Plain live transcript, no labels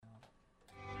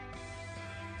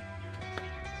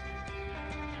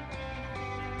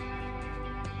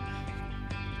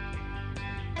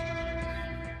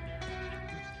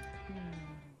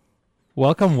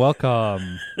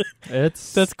Welcome.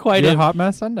 That's quite your a Hot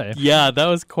Mess Sunday. Yeah, that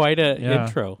was quite a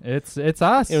intro. It's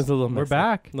us. It was a little messy. We're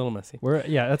back. A little messy.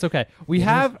 That's okay. We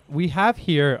have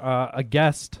here a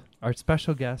guest, our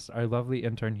special guest, our lovely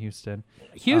intern Houston.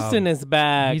 Houston is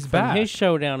back. He's from back. his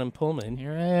show down in Pullman.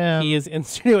 Here I am. He is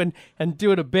doing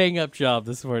a bang up job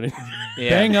this morning.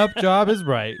 Yeah. Bang up job is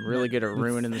right. Really good at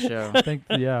ruining the show.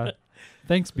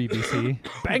 Thanks, BBC.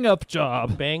 Bang up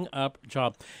job. Bang up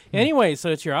job. Anyway, so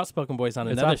it's your Outspoken Boys on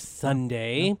another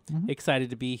Sunday. Mm-hmm.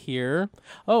 Excited to be here.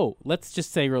 Oh, let's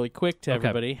just say really quick to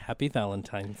everybody, Happy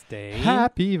Valentine's Day.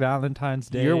 Happy Valentine's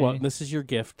Day. You're welcome. This is your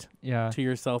gift to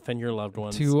yourself and your loved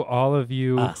ones. To all of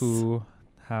you who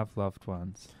have loved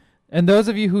ones. And those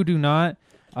of you who do not.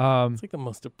 It's like the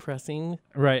most depressing.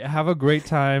 Right. Have a great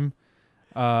time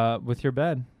with your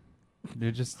bed.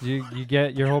 You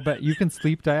get your whole bed. You can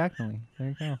sleep diagonally. There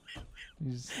you go.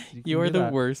 You are the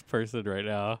worst person right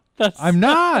now. I'm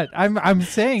not. I'm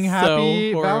saying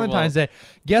happy horrible. Valentine's Day.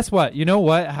 Guess what? You know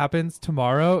what happens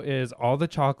tomorrow is all the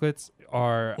chocolates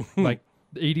are like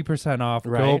 80% off.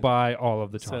 Right. Go buy all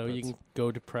of the chocolates. So you can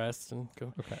go depressed and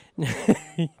go.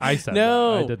 Okay. I said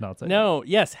no. that. I did not say no.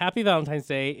 Yes. Happy Valentine's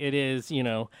Day. It is.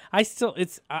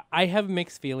 I have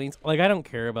mixed feelings. Like I don't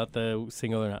care about the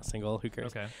single or not single. Who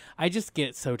cares? Okay. I just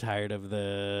get so tired of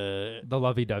the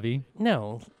lovey-dovey.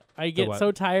 No. I get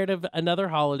so tired of another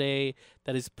holiday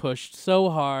that is pushed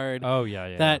so hard. Oh,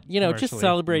 yeah. That, just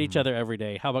celebrate each other every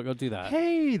day. How about go do that?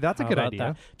 Hey, that's a good idea.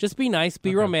 That? Just be nice,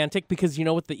 be romantic, because you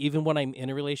know what? Even when I'm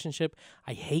in a relationship,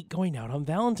 I hate going out on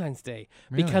Valentine's Day.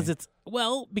 Really?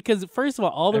 Because first of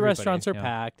all the restaurants are yeah.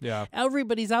 packed. Yeah.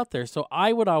 Everybody's out there. So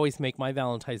I would always make my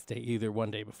Valentine's Day either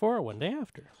one day before or one day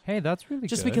after. Hey, that's really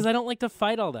Just good. because I don't like to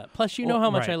fight all that. Plus, you know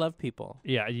how much I love people.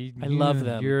 Yeah. I love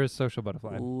them. You're a social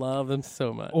butterfly. Love them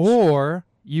so much. Or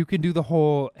you can do the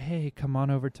whole, hey, come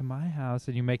on over to my house,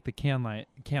 and you make the candlelight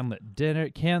dinner,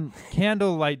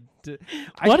 candlelight.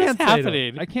 What is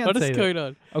happening? I can't What say is going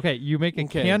on? Okay, you make a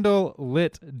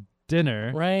candle-lit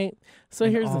dinner. Right. So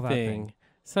here's the thing. thing.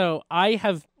 So I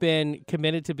have been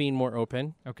committed to being more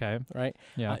open. Okay. Right?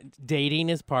 Yeah. Dating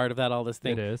is part of that, all this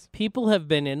thing. It is. People have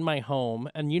been in my home,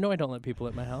 and I don't let people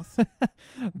at my house.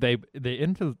 They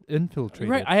infiltrated.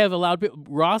 Right. I have allowed people.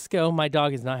 Roscoe, my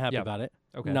dog, is not happy about it.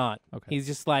 Okay. Not. Okay. He's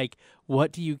just like,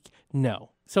 what do you...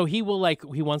 No. So he will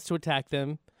he wants to attack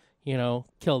them,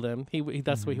 kill them.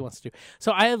 That's what he wants to do.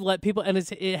 So I have let people, and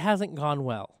it hasn't gone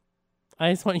well.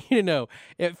 I just want you to know,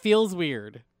 it feels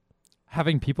weird.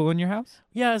 Having people in your house?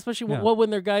 Yeah, especially when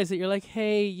they're guys that you're like,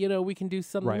 hey, we can do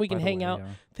something, we can hang out. Yeah.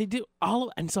 They do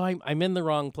and so I'm in the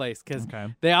wrong place because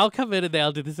they all come in and they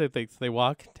all do the same things. They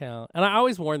walk down, and I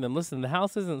always warn them, listen, the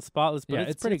house isn't spotless, but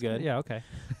it's pretty good. Yeah, okay.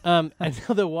 And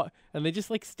so they just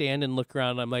stand and look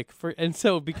around. I'm like, and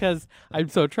so because I'm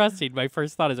so trusting, my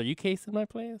first thought is, are you casing my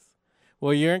place?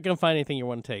 Well, you aren't gonna find anything you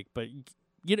want to take, but.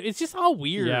 It's just all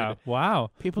weird. Yeah.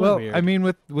 Wow. People are weird. I mean,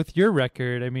 with your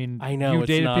record, I mean, I know you it's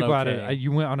dated not people okay.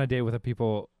 you went on a date with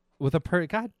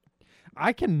God,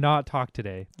 I cannot talk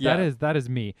today. Yeah. That is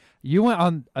me. You went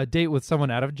on a date with someone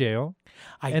out of jail.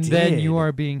 And then you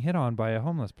are being hit on by a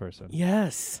homeless person.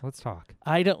 Yes. Let's talk.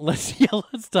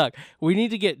 Let's talk. We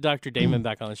need to get Dr. Damon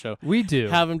back on the show. We do.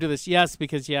 Have him do this. Yes,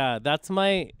 because that's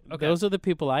those are the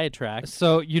people I attract.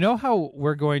 So you know how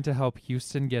we're going to help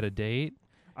Houston get a date?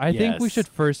 I think we should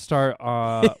first start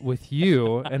with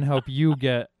you and help you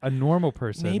get a normal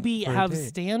person. Maybe have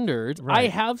standards. Right. I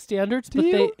have standards, Do but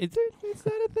you? it's Is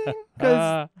that a thing?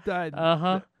 'Cause,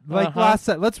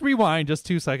 let's rewind just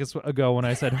 2 seconds ago when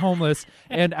I said homeless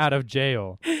and out of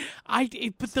jail.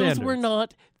 But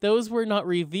those were not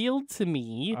revealed to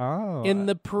me in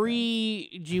the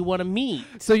do you want to meet?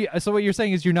 So what you're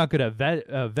saying is you're not good at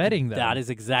vetting them. That is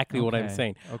exactly what I'm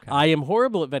saying. Okay. I am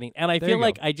horrible at vetting, and I feel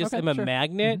like I just am a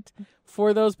magnet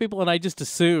for those people, and I just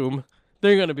assume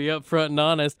they're going to be upfront and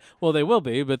honest. Well, they will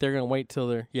be, but they're going to wait till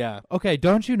they're Okay,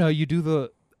 don't you know you do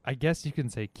the? I guess you can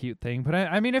say cute thing, but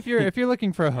I mean, if you're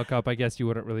looking for a hookup, I guess you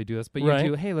wouldn't really do this. But you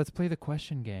do, hey, let's play the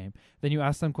question game. Then you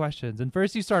ask them questions, and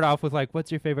first you start off with like,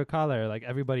 "What's your favorite color?" Like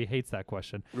everybody hates that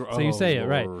question, so you say it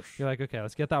right. You're like, "Okay,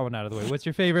 let's get that one out of the way." What's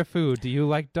your favorite food? Do you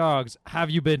like dogs? Have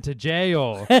you been to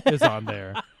jail? Is on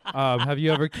there. Have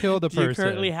you ever killed a person? Do you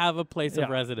currently have a place of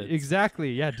residence?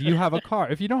 Exactly. Yeah. Do you have a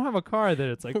car? If you don't have a car, then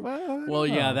it's like, well,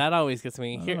 that always gets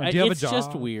me. Do you have a job? It's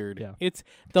just weird. Yeah. It's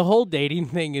the whole dating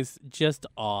thing is just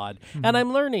odd, and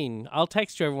I'm learning. I'll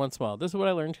text you every once in a while. This is what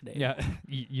I learned today. Yeah,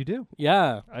 you do.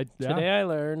 Yeah. Today I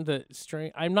learned that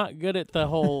I'm not good at the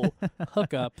whole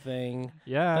hookup thing.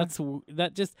 Yeah.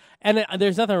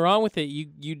 There's nothing wrong with it.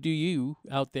 You do you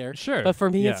out there. Sure. But for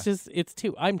me, it's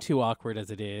too awkward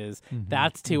as it is. Mm-hmm.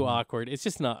 That's too awkward. It's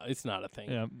just not. It's not a thing.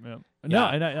 Yeah. Yeah. No,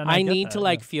 and I I get need that, to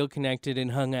like feel connected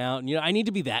and hung out. And, I need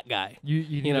to be that guy. You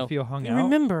need to feel hung out.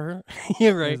 Remember,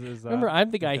 you're right. Is Remember, that- I'm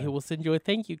the guy okay. who will send you a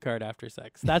thank you card after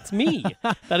sex. That's me.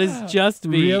 That is just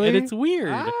me, Really? and it's weird.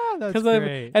 That's 'Cause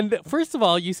great. first of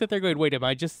all, you sit there going, "Wait, am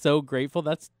I just so grateful?"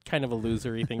 That's kind of a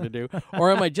losery thing to do,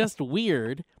 or am I just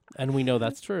weird? And we know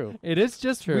that's true. It is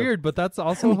just True. weird, but that's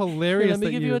also Here, hilarious. let me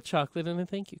that give you a chocolate and a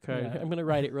thank you card. Yeah. I'm gonna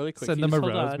write it really quick. send You them a just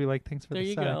hold rose. on. Be like, thanks for There the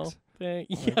you sex. go.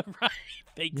 Yeah, right.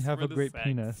 Thanks You have for a the great sex.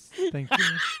 penis. Thank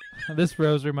you. This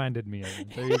rose reminded me of him.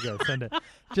 There you go. Send it.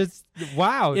 Just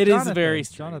wow. It is Jonathan, very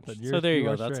strange. Jonathan. So there you you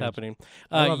go. are That's strange. happening.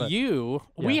 I love it.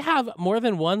 We Yeah. have more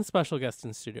than one special guest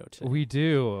in studio today. We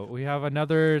do. We have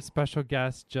another special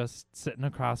guest just sitting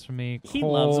across from me. He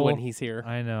Cole. loves when he's here.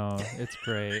 I know. It's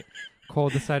great. Cole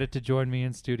decided to join me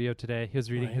in studio today. He was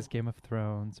reading Right. his Game of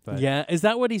Thrones, but Yeah, is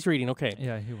that what he's reading? Okay.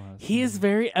 yeah, he was. He is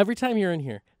very, every time you're in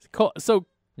here.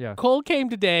 Yeah. Cole came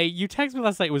today. You texted me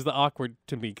last night. It was the awkward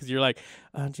to me because you're like,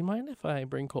 do you mind if I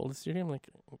bring Cole to the studio? I'm like,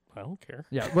 I don't care.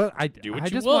 Yeah. Well, I Do what I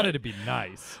you just want. wanted to be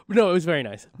nice. No, it was very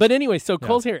nice. But anyway, so Yeah.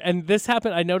 Cole's here. And this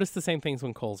happened. I noticed the same things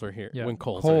when Cole's were here. Yeah. When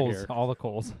Cole's are here. all the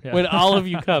Coles. Yeah. When all of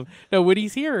you come. No, when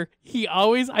he's here,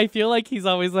 I feel like he's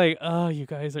always like, oh, you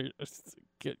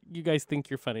guys think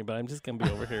you're funny, but I'm just going to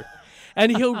be over here.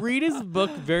 And he'll read his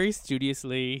book very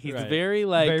studiously. He's Right. very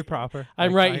like, very proper.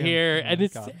 I'm Like, right I am- here. oh and my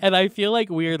it's God. and I feel like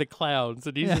we're the clowns.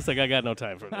 And he's Yeah. just like, I got no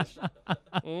time for this.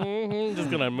 Just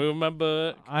going to move my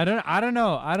book. I don't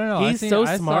know. He's so I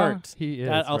saw- smart. He is.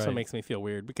 That also right. makes me feel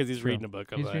weird because he's True. reading a book.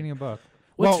 I'm He's like, reading a book.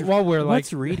 What's While we're like,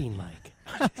 what's reading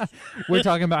like? we're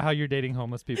talking about how you're dating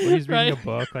homeless people. He's reading Right. a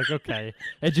book. Like, okay,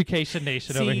 Education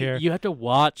Nation over See, here. you have to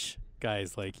watch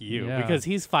guys like you Yeah. because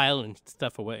he's filing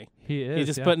stuff away. He is. He's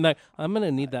just yeah. putting that. I'm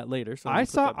gonna need that later. So I'm I gonna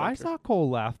put saw that back here. Cole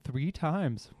laugh 3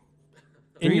 times.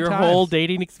 in 3 your times. whole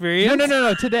dating experience.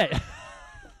 No. Today.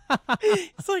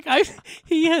 It's like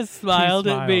he has smiled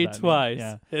at me smiled at me, twice.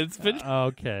 yeah. It's been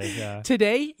Okay. Yeah.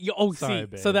 today. Sorry,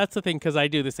 See, so babe. that's the thing because I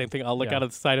do the same thing. I'll look Yeah. out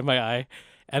of the side of my eye,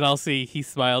 and I'll see he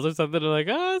smiles or something. And I'm like,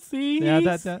 oh, see, Yeah.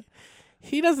 he's-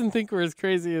 he doesn't think we're as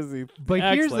crazy as he. But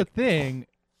acts here's like. the thing.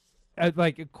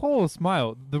 Like Cole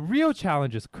smile. The real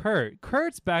challenge is Kurt.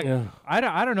 Kurt's back. Yeah. I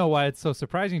don't know why it's so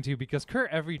surprising to you because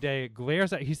Kurt every day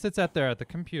glares at. He sits out there at the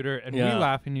computer and Yeah. we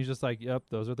laugh and he's just like, "Yep,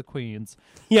 those are the queens."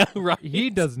 Yeah, right. He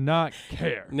does not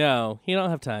care. No, he don't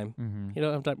have time. Mm-hmm. He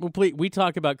don't have time. We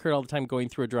talk about Kurt all the time going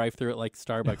through a drive-through at like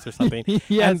Starbucks or something.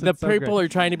 Yes, and the it's so people great. are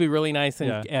trying to be really nice, and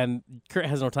Yeah. and Kurt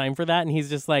has no time for that, and he's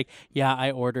just like, "Yeah,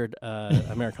 I ordered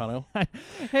Americano."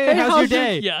 Hey, how's your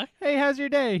day? Yeah, Hey, how's your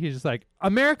day? He's just like,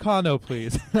 Americano,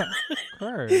 please.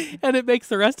 Kurt. and it makes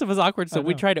the rest of us awkward, so I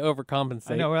we know. try to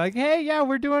overcompensate. I know. We're like, hey, yeah,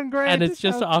 we're doing great. and it's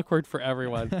just How's- awkward for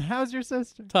everyone. how's your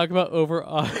sister? Talk about over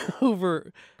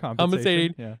Compensation.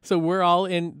 compensating. Yeah. So we're all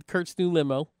in Kurt's new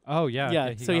limo. Oh yeah. Yeah,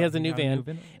 okay, so he got- has a new got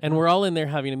van, And we're all in there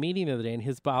having a meeting the other day, and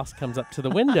his boss comes up to the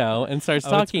window and starts Oh,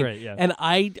 it's talking. great, yeah. And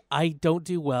I don't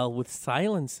do well with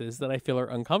silences that I feel are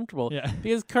uncomfortable. Yeah.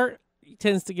 Because Kurt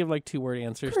tends to give like 2-word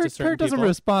answers to certain Kurt doesn't people.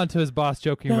 respond to his boss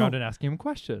joking No. around and asking him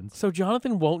questions. So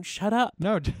Jonathan won't shut up.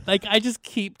 No. Like I just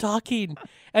keep talking,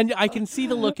 and I can see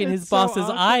the look in his It's so boss's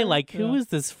eye, awkward. like, "Who Yeah. is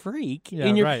this freak?" Yeah,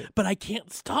 And you're- right. But I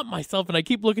can't stop myself, and I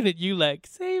keep looking at you like,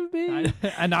 "Save me."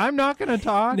 And I'm not going to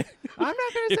talk. I'm not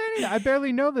going to say anything. I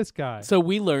barely know this guy. So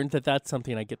we learned that that's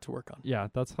something I get to work on. Yeah,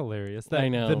 that's hilarious. I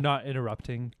know. The not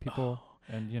interrupting people.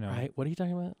 And, Right? What are you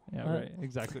talking about? Yeah, What? right.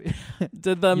 Exactly.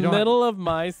 Did the You don't- middle of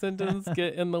my sentence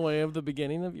get in the way of the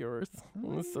beginning of yours?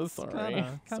 I'm so sorry.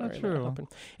 kinda Sorry that true. happened.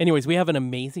 Anyways, we have an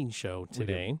amazing show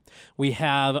today. We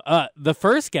have the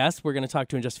first guest we're going to talk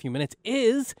to in just a few minutes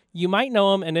is, you might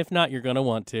know him, and if not, you're going to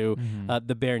want to.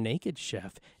 The Bare Naked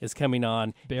Chef is coming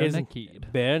on. Bare His- Naked.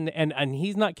 And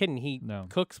he's not kidding. He No.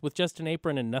 cooks with just an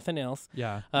apron and nothing else.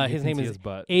 Yeah. His you name can see is his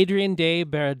butt. Adrian de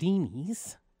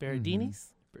Berardinis. Berardinis?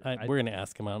 I- We're going to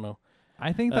ask him. I don't know.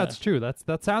 I think that's true.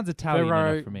 That sounds Italian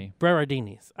enough for me.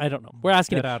 Berardinis. I don't know. We're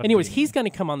asking him. Berardini. Anyways, he's going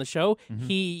to come on the show.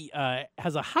 He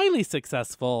has a highly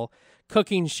successful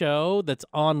cooking show that's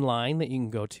online that you can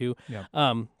go to. Yeah.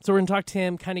 So we're going to talk to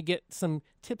him, kind of get some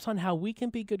tips on how we can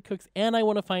be good cooks. And I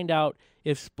want to find out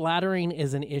if splattering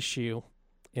is an issue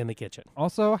in the kitchen.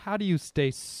 Also, how do you stay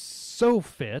so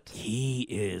fit He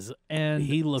is, and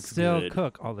He looks still good.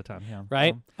 cook all the time? Yeah.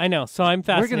 right? I know. So I'm We're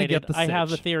gonna fascinated. get the I have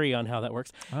a sitch. theory on how that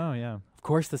works. Oh yeah. Of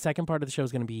course, the second part of the show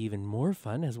is going to be even more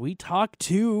fun as we talk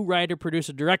to writer,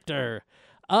 producer, director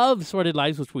of Sordid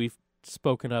Lives, which we've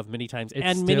spoken of many times, It's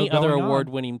and many still other going on.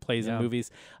 award-winning plays and Yeah. movies.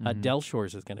 Del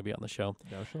Shores is going to be on the show,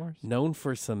 Del Shores. known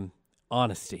for some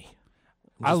honesty.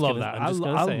 I love that. I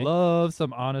love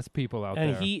some honest people out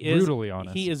and there. He is brutally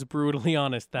honest. He is brutally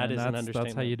honest. That is an understatement.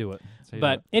 That's how you do it.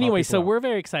 But anyway, so we're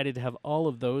very excited to have all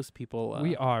of those people.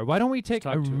 We are. Why don't we take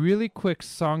a really quick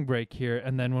song break here,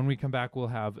 and then when we come back, we'll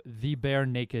have the Bare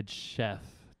Naked Chef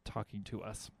talking to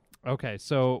us. Okay,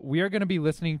 so we are going to be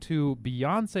listening to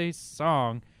Beyonce's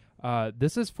song.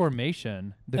 This is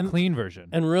Formation, the clean version.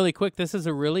 And really quick, this is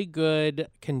a really good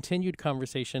continued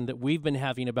conversation that we've been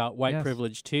having about white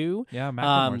privilege too. Yeah,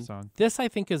 Macklemore's song. This, I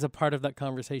think, is a part of that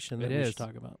conversation that we should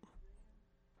talk about.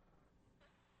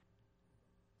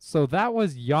 So that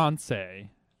was Beyonce,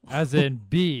 as in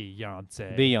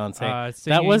Beyonce. Beyonce.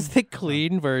 That was the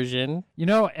clean version. You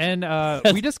know, and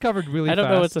we discovered really fast. I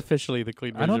don't know it's officially the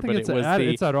clean version, I don't think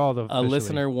it's at all the a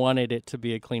listener wanted it to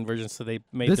be a clean version, so they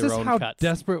made their own cuts. This is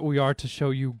how desperate we are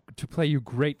to play you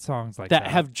great songs like that.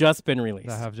 That have just been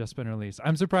released.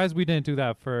 I'm surprised we didn't do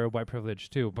that for White Privilege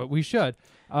too, but we should.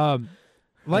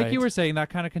 Like you were saying, that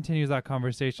kind of continues that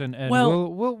conversation, and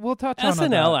we'll touch on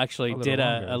that. SNL actually did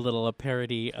a little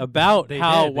parody about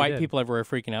how white people everywhere are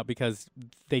freaking out because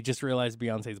they just realized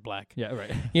Beyonce's black. Yeah,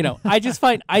 right. You know, I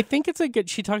think it's a good.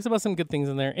 She talks about some good things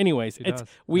in there. Anyways,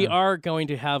 we are going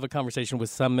to have a conversation with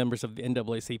some members of the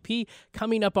NAACP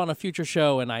coming up on a future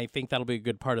show, and I think that'll be a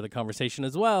good part of the conversation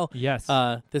as well. Yes,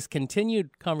 this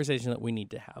continued conversation that we need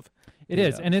to have. It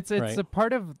is, and it's a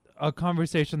part of a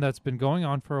conversation that's been going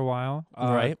on for a while.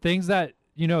 Right. Things that,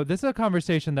 this is a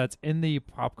conversation that's in the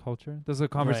pop culture. This is a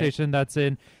conversation that's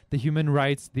in the human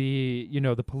rights, the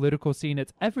political scene.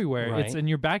 It's everywhere. Right. It's in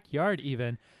your backyard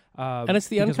even. And it's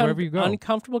the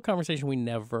uncomfortable conversation we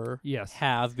never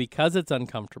have because it's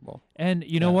uncomfortable. And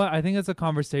you know what? I think it's a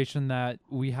conversation that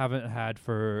we haven't had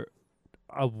for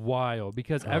a while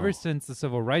because ever since the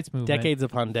civil rights movement, decades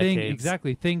upon decades,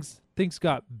 things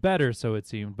got better, so it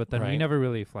seemed, but then we never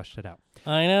really fleshed it out.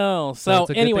 I know. So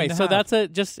anyway,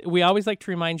 we always like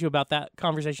to remind you about that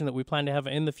conversation that we plan to have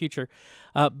in the future.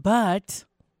 But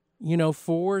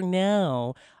for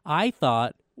now, I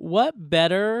thought, what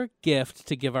better gift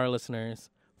to give our listeners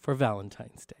for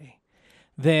Valentine's Day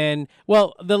than,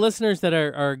 the listeners that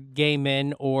are gay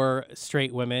men or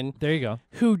straight women. There you go.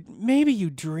 Who maybe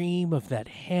you dream of that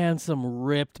handsome,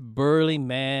 ripped, burly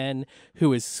man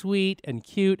who is sweet and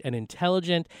cute and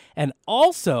intelligent and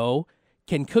also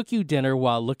can cook you dinner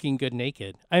while looking good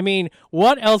naked. I mean,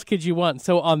 what else could you want?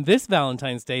 So on this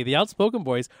Valentine's Day, the Outspoken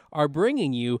Boys are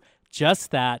bringing you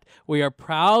just that. We are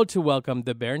proud to welcome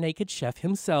the Bare Naked Chef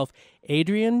himself,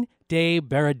 Adrian de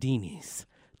Berardinis,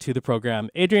 to the program.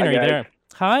 Adrian, are you there?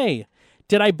 Hi.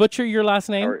 Did I butcher your last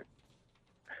name?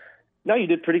 No, you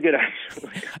did pretty good, actually.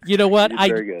 You know what?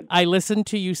 Very good. I listened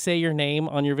to you say your name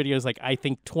on your videos, I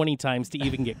think 20 times to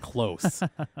even get close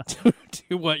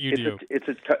to what you do. It's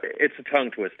a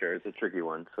tongue twister. It's a tricky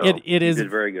one. So it is. You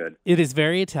did very good. It is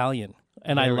very Italian,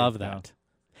 and I love that.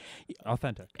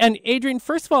 Authentic. And Adrian,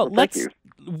 first of all,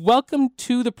 welcome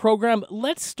to the program.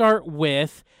 Let's start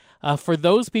with, for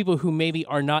those people who maybe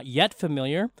are not yet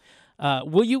familiar,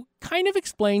 will you kind of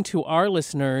explain to our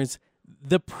listeners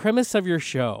the premise of your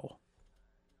show?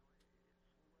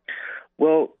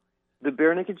 Well, the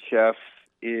Bare Naked Chef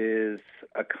is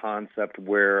a concept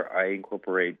where I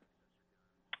incorporate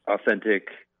authentic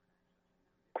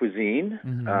cuisine,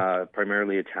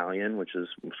 primarily Italian, which is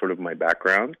sort of my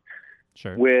background,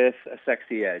 with a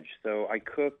sexy edge. So I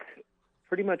cook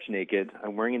pretty much naked.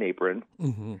 I'm wearing an apron,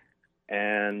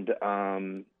 and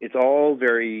it's all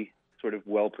very sort of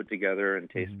well put together and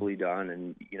tastefully done.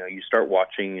 And you start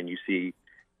watching and you see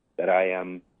that I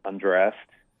am undressed,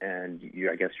 and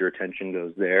I guess your attention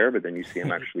goes there. But then you see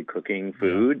I'm actually cooking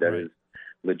food that is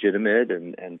legitimate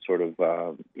and sort of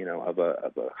of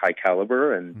a high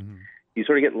caliber, and you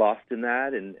sort of get lost in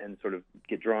that and sort of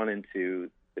get drawn into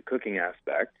the cooking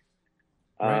aspect.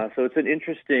 So it's an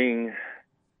interesting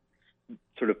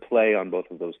sort of play on both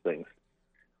of those things.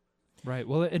 Right.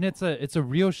 Well, and it's a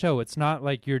real show. It's not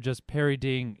like you're just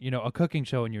parodying, a cooking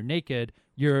show and you're naked.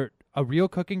 You're a real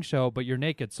cooking show, but you're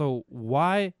naked. So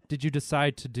why did you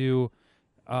decide to do,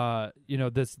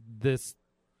 this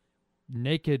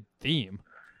naked theme?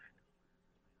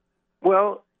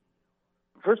 Well,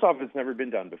 first off, it's never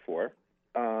been done before.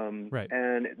 Right.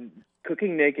 And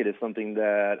cooking naked is something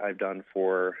that I've done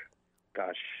for,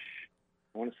 I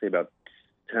want to say about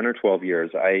 10 or 12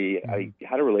 years. I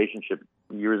had a relationship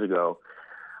years ago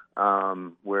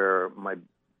where my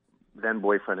then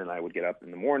boyfriend and I would get up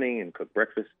in the morning and cook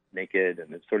breakfast naked,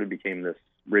 and it sort of became this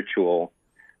ritual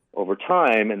over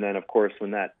time. And then, of course,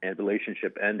 when that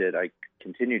relationship ended, I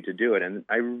continued to do it, and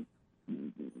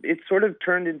it sort of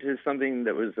turned into something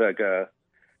that was like a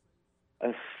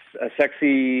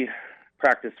sexy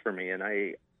practice for me. And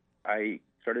I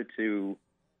started to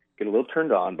get a little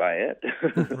turned on by it.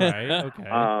 Right.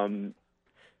 Okay.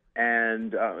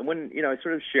 And when I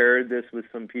sort of shared this with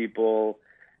some people,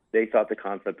 they thought the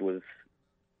concept was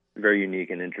very unique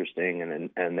and interesting,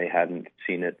 and they hadn't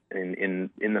seen it in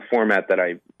the format that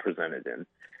I presented in.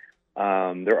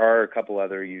 There are a couple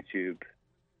other YouTube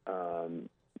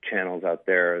channels out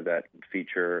there that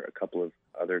feature a couple of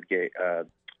other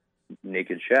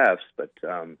naked chefs, but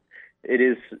it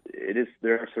is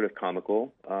they're sort of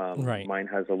comical. Right. Mine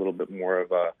has a little bit more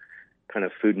of a kind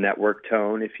of Food Network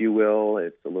tone, if you will.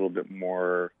 It's a little bit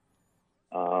more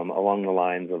along the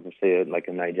lines of, say, like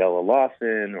a Nigella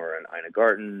Lawson or an Ina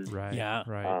Garten. Right. Yeah.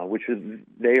 Right.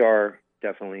 They are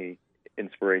definitely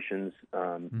inspirations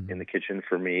in the kitchen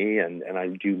for me, and I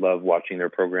do love watching their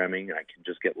programming. I can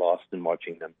just get lost in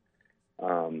watching them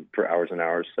for hours and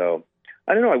hours. So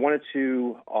I don't know. I wanted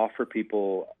to offer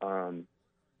people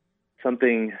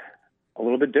something a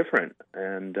little bit different,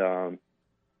 and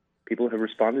people have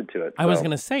responded to it. I was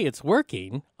going to say it's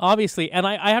working, obviously. And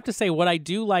I have to say, what I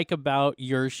do like about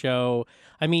your show,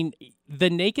 I mean, the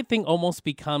naked thing almost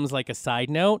becomes like a side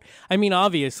note. I mean,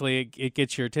 obviously, it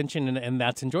gets your attention and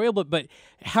that's enjoyable. But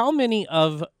how many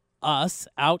of us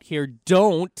out here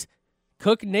don't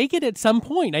cook naked at some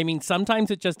point? I mean, sometimes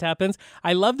it just happens.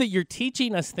 I love that you're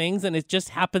teaching us things, and it just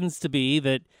happens to be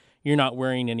that you're not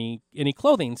wearing any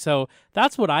clothing. So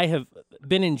that's what I have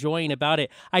been enjoying about it.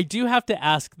 I do have to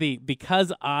ask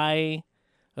because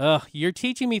you're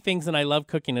teaching me things and I love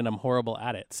cooking and I'm horrible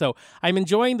at it. So I'm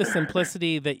enjoying the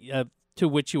simplicity that to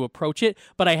which you approach it.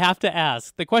 But I have to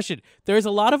ask the question. There's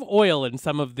a lot of oil in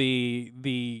some of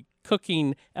the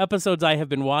cooking episodes I have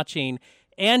been watching,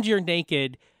 and you're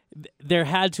naked. There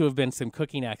had to have been some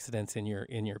cooking accidents in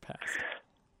your past.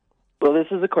 Well, this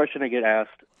is a question I get asked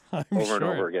over and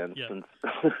sure. over again Yeah. since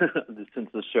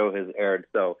the show has aired.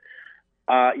 So,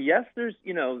 yes, there's,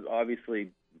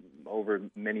 obviously over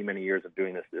many, many years of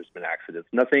doing this, there's been accidents.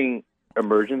 Nothing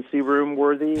emergency room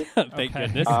worthy. Thank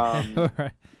goodness.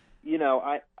 Right.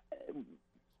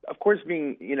 Of course,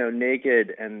 being,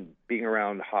 naked and being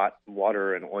around hot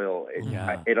water and oil,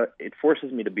 it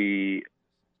forces me to be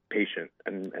patient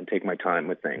and take my time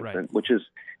with things, Right. which is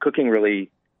cooking really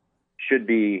should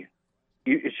be,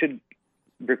 it should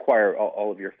require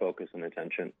all of your focus and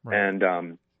attention. Right.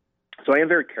 And so I am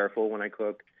very careful when I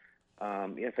cook.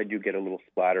 Yes, I do get a little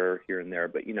splatter here and there,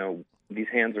 but, these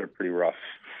hands are pretty rough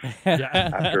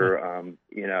after,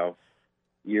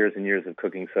 years and years of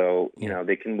cooking. So,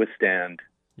 they can withstand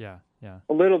Yeah.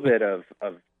 a little bit of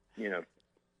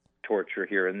torture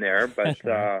here and there. But,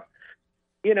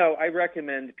 I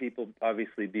recommend people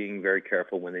obviously being very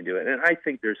careful when they do it. And I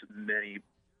think there's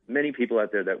many people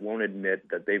out there that won't admit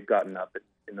that they've gotten up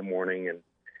in the morning and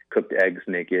cooked eggs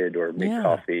naked or made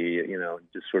coffee,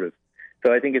 just sort of.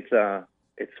 So I think it's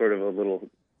sort of a little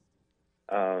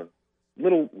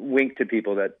wink to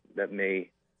people that may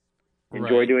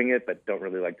enjoy doing it, but don't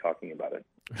really like talking about it.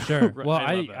 Sure. Well,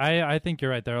 I I think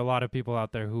you're right. There are a lot of people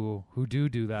out there who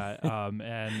do that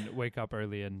and wake up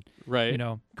early and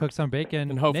cook some bacon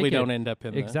and hopefully naked. don't end up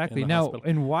in exactly. the Now, hospital.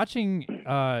 in watching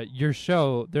your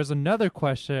show, there's another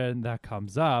question that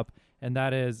comes up, and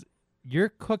that is, you're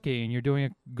cooking, you're doing a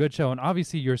good show, and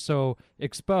obviously you're so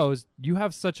exposed. You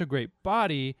have such a great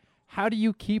body. How do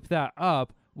you keep that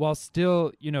up while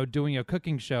still, doing a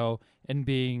cooking show and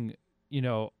being,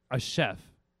 a chef,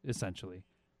 essentially?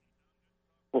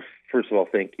 Well, first of all,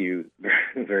 thank you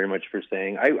very much for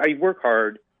saying. I work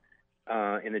hard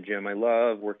in the gym. I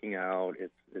love working out.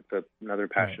 It's another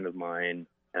passion of mine,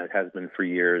 and it has been for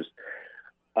years.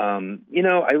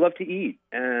 I love to eat,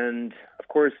 and of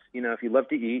course, if you love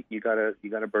to eat, you gotta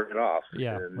burn it off.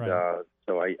 Yeah, and right.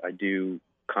 So I do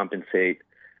compensate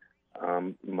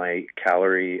my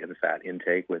calorie and fat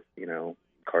intake with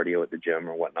cardio at the gym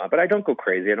or whatnot. But I don't go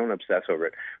crazy. I don't obsess over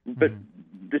it. But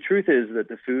the truth is that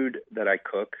the food that I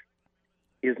cook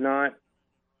is not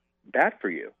bad for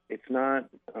you. It's not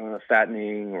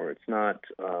fattening, or it's not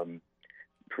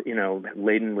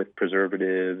laden with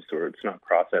preservatives, or it's not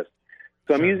processed.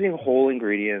 So I'm using whole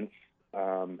ingredients,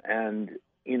 and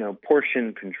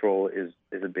portion control is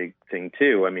a big thing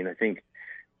too. I mean, I think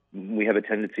we have a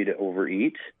tendency to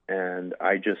overeat, and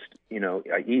I just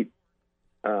I eat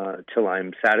till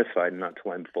I'm satisfied, not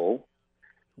till I'm full.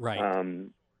 Right.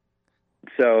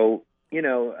 So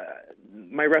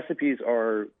my recipes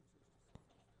are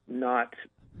not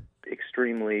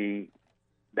extremely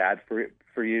bad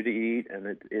for you to eat,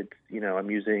 and it's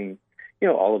I'm using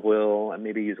olive oil. I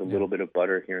maybe use a little bit of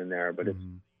butter here and there, but it's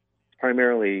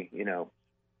primarily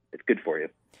it's good for you.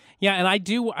 Yeah, and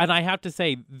I have to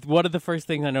say, one of the first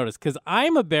things I noticed, because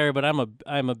I'm a bear, but I'm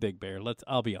a big bear.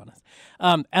 I'll be honest.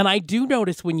 And I do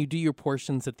notice when you do your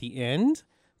portions at the end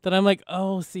that I'm like,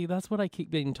 oh, see, that's what I keep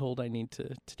being told I need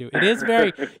to do. It is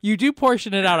very, you do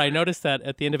portion it out. I noticed that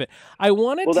at the end of it.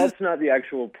 That's not the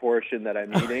actual portion that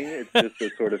I'm eating. It's just a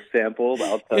sort of sample.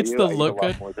 I'll tell it's you, the I look eat a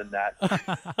lot good. more than that.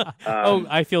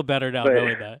 I feel better now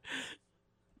knowing that.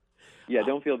 Yeah,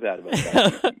 don't feel bad about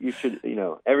that. You should,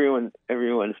 everyone,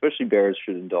 especially bears,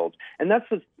 should indulge. And that's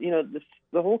the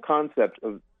whole concept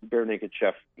of Bare Naked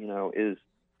Chef, is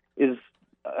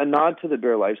a nod to the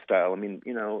bear lifestyle. I mean,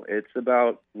 it's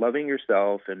about loving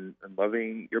yourself and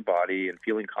loving your body and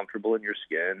feeling comfortable in your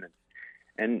skin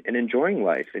and enjoying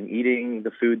life and eating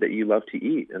the food that you love to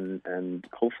eat and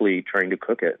hopefully trying to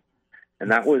cook it.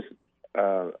 And that was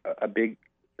a big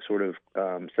sort of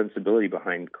sensibility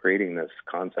behind creating this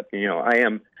concept.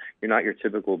 You're not your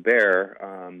typical bear.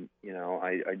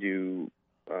 I do,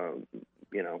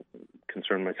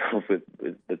 concern myself with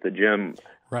the gym.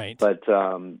 Right. But,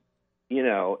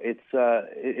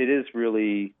 it is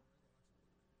really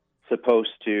supposed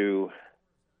to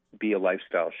be a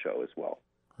lifestyle show as well.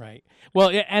 Right.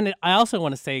 Well, and I also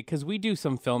want to say, because we do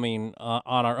some filming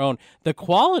on our own, the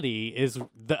quality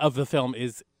of the film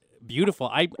is beautiful.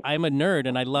 I'm a nerd,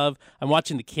 and I'm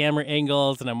watching the camera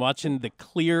angles, and I'm watching the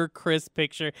clear, crisp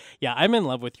picture. Yeah, I'm in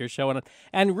love with your show,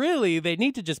 and really, they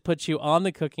need to just put you on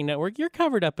the Cooking Network. You're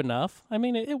covered up enough. I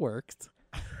mean, it works.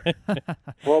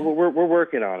 Well, we're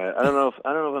working on it. I don't know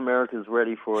if America's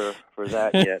ready for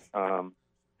that yet.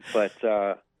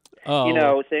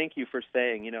 Thank you for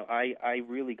saying. I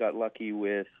really got lucky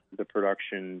with the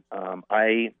production.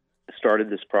 I started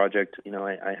this project.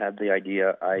 I had the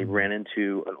idea. I ran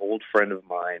into an old friend of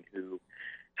mine who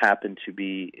happened to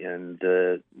be in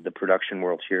the production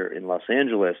world here in Los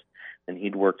Angeles, and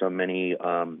he'd worked on many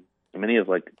of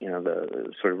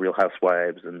the sort of Real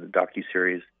Housewives and the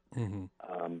docuseries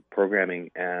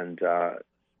programming, and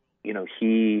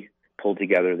he pulled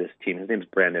together this team. His name's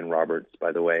Brandon Roberts,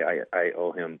 by the way. I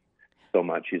owe him so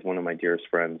much. He's one of my dearest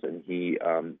friends, and he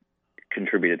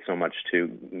contributed so much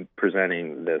to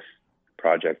presenting this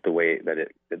project the way that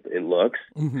it looks,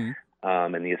 and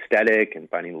the aesthetic, and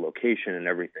finding the location and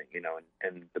everything.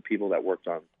 And the people that worked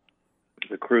on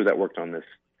the crew that worked on this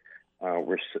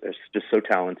were just so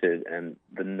talented and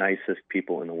the nicest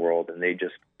people in the world, and they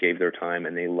just gave their time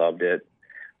and they loved it.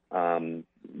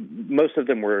 Most of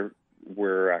them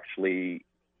were actually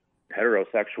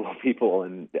heterosexual people,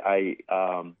 and I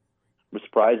was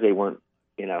surprised they weren't,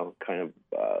 kind of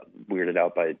weirded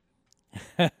out by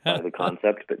the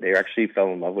concept, but they actually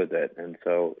fell in love with it. And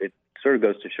so it sort of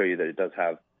goes to show you that it does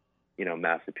have,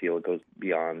 mass appeal. It goes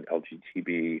beyond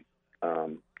LGBT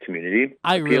community.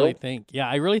 I really think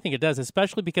it does,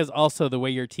 especially because also the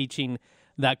way you're teaching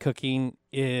that cooking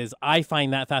I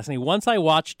find that fascinating. Once I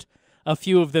watched a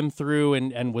few of them through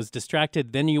and was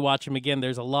distracted, then you watch them again.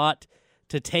 There's a lot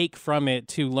to take from it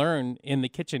to learn in the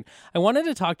kitchen. I wanted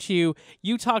to talk to you.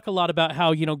 You talk a lot about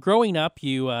how, growing up,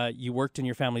 you worked in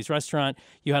your family's restaurant.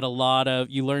 You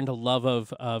learned a love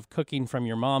of cooking from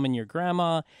your mom and your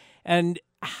grandma. And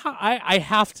I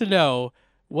have to know,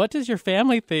 what does your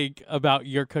family think about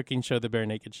your cooking show, The Bare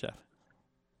Naked Chef?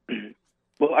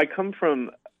 Well, I come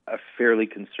from a fairly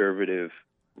conservative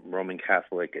Roman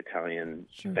Catholic Italian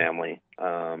family.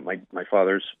 My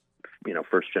father's,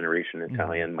 first generation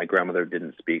Italian. My grandmother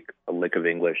didn't speak a lick of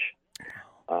English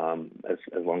as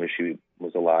long as she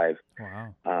was alive.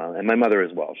 Wow. And my mother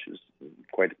as well. She was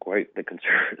quite the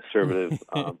conservative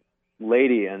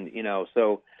lady. And,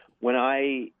 so when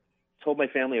I told my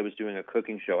family I was doing a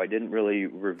cooking show, I didn't really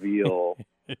reveal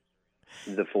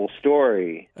the full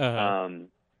story. And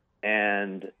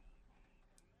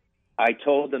I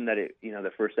told them that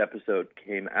the first episode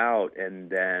came out, and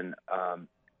then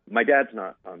my dad's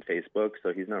not on Facebook,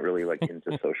 so he's not really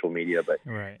into social media, but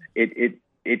right. it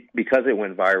because it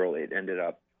went viral, it ended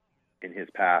up in his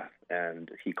path, and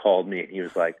he called me and he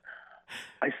was like,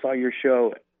 "I saw your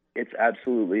show. It's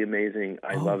absolutely amazing.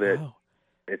 I love it. Wow.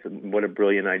 What a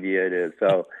brilliant idea it is."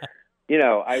 So,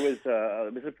 I was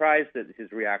surprised that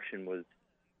his reaction was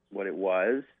what it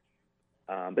was.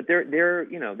 But they're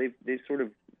they've sort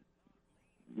of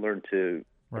learned to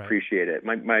appreciate it.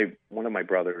 One of my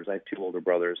brothers, I have two older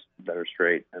brothers that are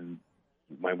straight, and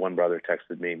my one brother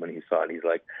texted me when he saw it. He's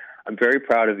like, "I'm very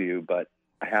proud of you, but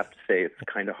I have to say it's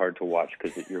kind of hard to watch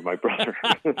because you're my brother."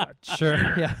 Sure.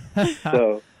 Yeah.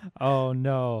 So. Oh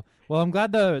no. Well, I'm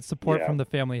glad the support from the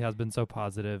family has been so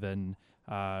positive and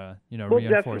reinforcing.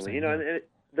 Definitely. And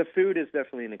the food is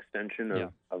definitely an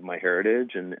extension of my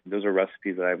heritage, and those are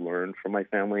recipes that I've learned from my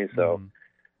family. So,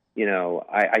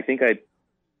 I think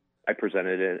I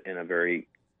presented it in a very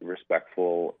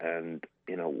respectful and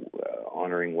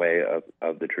honoring way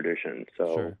of the tradition.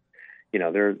 So Sure.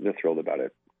 They're thrilled about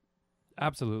it.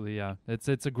 Absolutely, yeah.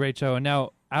 It's a great show. And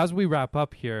now, as we wrap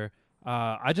up here,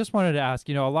 I just wanted to ask,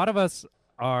 a lot of us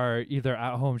are either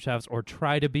at-home chefs or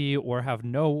try to be or have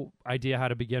no idea how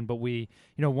to begin, but we,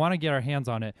 want to get our hands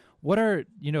on it. What are,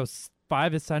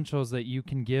 5 essentials that you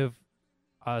can give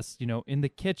us, in the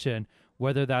kitchen,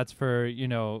 whether that's for,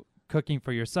 cooking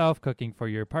for yourself, cooking for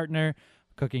your partner,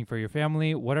 cooking for your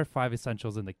family? What are 5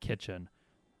 essentials in the kitchen?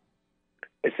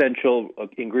 Essential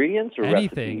ingredients or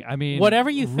anything. recipes? I mean, whatever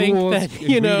you rules, think that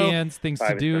ingredients, things to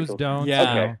 5 do's, essentials. don'ts.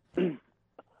 Yeah. Okay.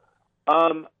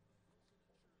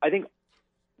 I think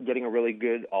getting a really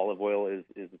good olive oil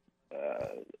is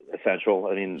essential.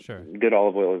 I mean, Sure. good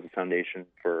olive oil is the foundation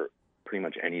for pretty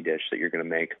much any dish that you're going to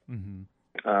make.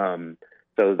 Mm-hmm.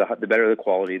 So the better the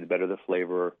quality, the better the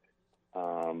flavor,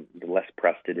 the less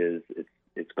pressed it is.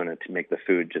 It's going to make the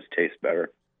food just taste better.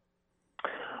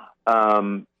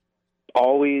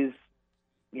 Always,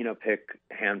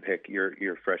 hand pick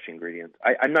your fresh ingredients.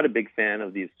 I'm not a big fan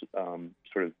of these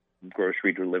sort of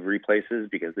grocery delivery places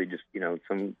because they just,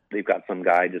 they've got some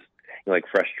guy just like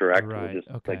Fresh Direct will Right. just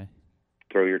Okay. like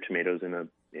throw your tomatoes in a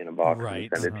box Right.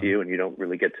 and send it to you, and you don't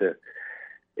really get to.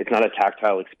 It's not a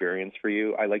tactile experience for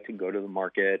you. I like to go to the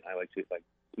market. I like to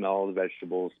smell the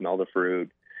vegetables, smell the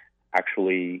fruit,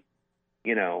 actually,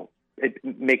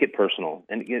 make it personal.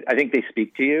 And I think they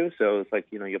speak to you. So it's like,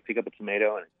 you'll pick up a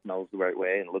tomato and it smells the right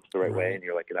way and it looks the right way. And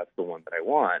you're like, that's the one that I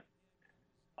want.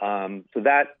 So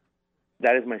that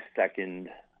is my second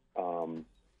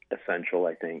essential,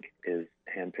 I think, is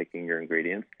handpicking your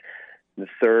ingredients. The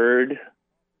third,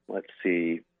 let's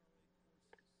see,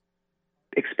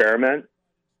 experiment,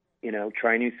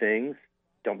 try new things.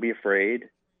 Don't be afraid.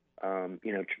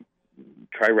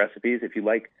 Try recipes. If you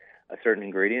like a certain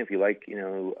ingredient, if you like,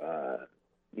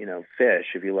 fish,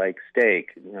 if you like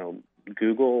steak,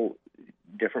 Google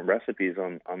different recipes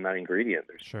on that ingredient.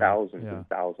 There's Sure. thousands Yeah. and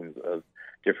thousands of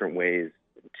different ways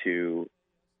to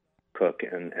cook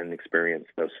and experience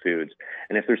those foods.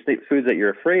 And if there's foods that you're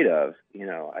afraid of,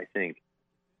 I think,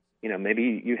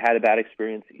 maybe you had a bad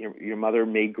experience. Your mother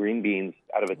made green beans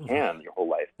out of a can your whole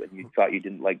life, but you thought you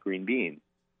didn't like green beans.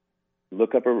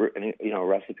 Look up a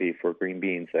recipe for green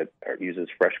beans that uses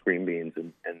fresh green beans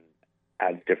and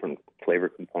adds different flavor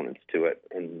components to it,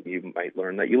 and you might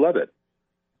learn that you love it.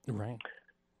 Right.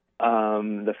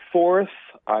 The fourth,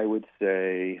 I would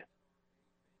say,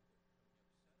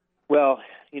 well,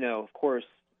 of course,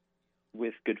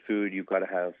 with good food, you've got to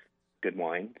have good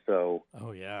wine. So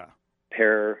Oh yeah.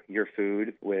 pair your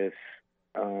food with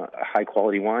a high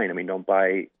quality wine. I mean, don't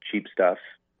buy cheap stuff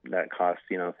that costs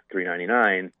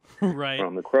 $3.99 Right.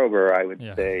 from the Kroger. I would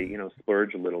Yeah. say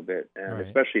splurge a little bit, and Right.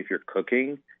 especially if you're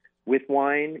cooking with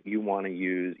wine, you don't want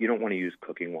to use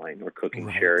cooking wine or cooking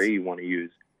Right. sherry. You want to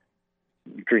use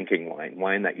drinking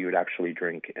wine that you would actually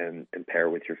drink and pair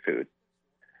with your food.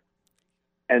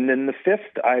 And then the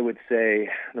fifth, I would say,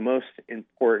 the most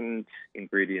important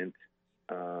ingredient,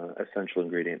 essential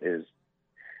ingredient, is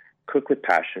cook with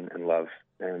passion and love,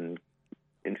 and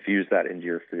infuse that into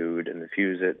your food, and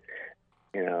infuse it,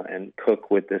 and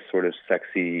cook with this sort of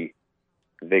sexy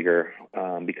vigor,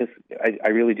 because I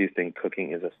really do think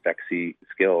cooking is a sexy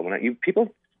skill. When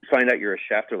people find out you're a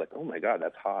chef, they're like, "Oh my God,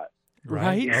 that's hot!"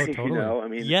 Right. Oh, totally. I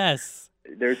mean, Yes.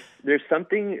 there's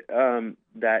something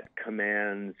that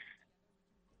commands.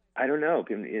 I don't know.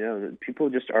 People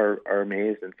just are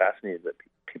amazed and fascinated that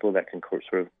people that can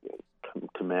sort of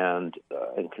command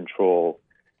and control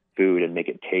food and make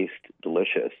it taste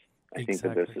delicious. I think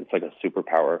that it's like a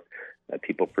superpower that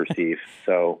people perceive.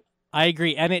 So I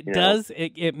agree, and it You does.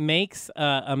 It makes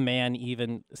a man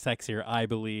even sexier, I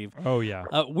believe. Oh, yeah.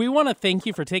 We want to thank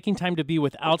you for taking time to be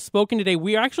with Outspoken today.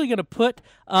 We are actually going to put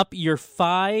up your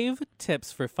 5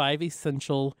 tips for 5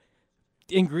 essential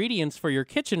ingredients for your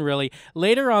kitchen, really,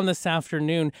 later on this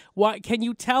afternoon. Can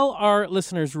you tell our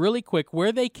listeners really quick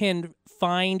where they can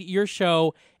find your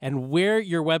show and where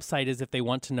your website is if they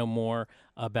want to know more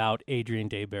about Adrian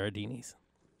De Berardinis?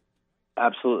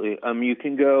 absolutely. You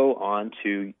can go on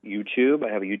to YouTube.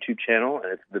 I have a YouTube channel,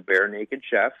 and it's The Bare Naked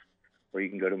Chef, or you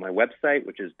can go to my website,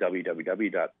 which is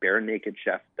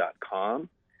www.barenakedchef.com.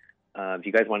 If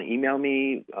you guys want to email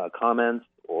me comments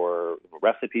or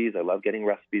recipes, I love getting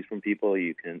recipes from people.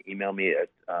 You can email me at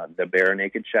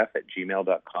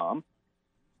thebarenakedchef@gmail.com.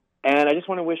 And I just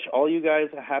want to wish all you guys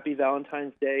a happy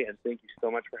Valentine's Day, and thank you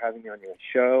so much for having me on your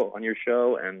show.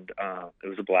 And it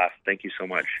was a blast. Thank you so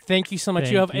much. Thank you so much.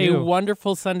 Thank you have you. a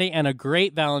wonderful Sunday and a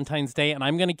great Valentine's Day, and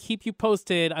I'm going to keep you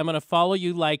posted. I'm going to follow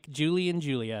you like Julie and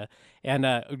Julia, and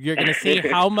you're going to see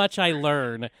how much I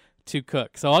learn to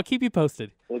cook. So I'll keep you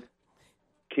posted. Well,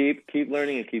 keep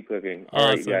learning and keep cooking. Awesome. All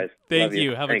right, you guys. Thank Love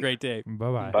you. Have Thanks. a great day.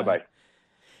 Bye-bye. Bye-bye.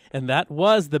 And that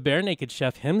was the Bare Naked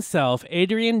Chef himself,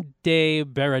 Adrian de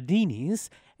Berardinis.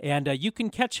 And you can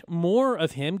catch more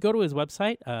of him. Go to his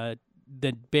website,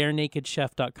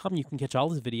 thebarenakedchef.com. You can catch all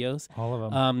his videos. All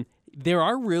of them. There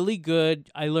are really good.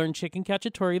 I learned chicken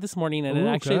cacciatore this morning, and it Ooh,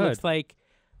 actually good. looks like,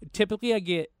 typically I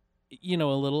get, a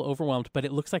little overwhelmed, but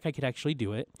it looks like I could actually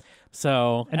do it.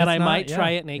 So, and it's I not- might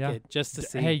try yeah, it naked just to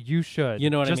see. Hey, you should. You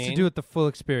know what I just mean? to do it the full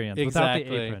experience Exactly.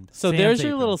 without the apron. So Sans there's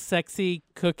your apron. little sexy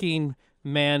cooking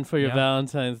man for your Yeah.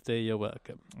 Valentine's Day. You're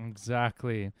welcome.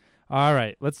 Exactly. All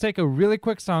right, let's take a really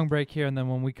quick song break here, and then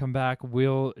when we come back,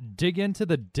 we'll dig into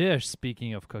the dish,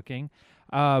 speaking of cooking.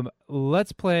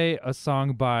 Let's play a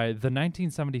song by the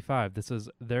 1975. This is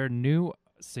their new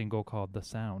single called The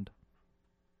Sound.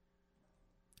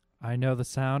 I know the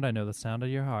sound. I know the sound of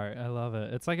your heart. I love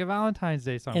it. It's like a Valentine's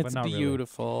Day song, but It's not really.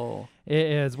 beautiful. It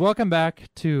is. Welcome back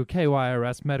to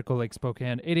KYRS Medical Lake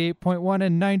Spokane, 88.1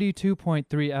 and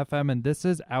 92.3 FM, and this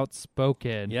is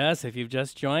Outspoken. Yes, if you've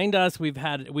just joined us, we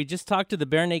just talked to the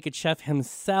Bare Naked Chef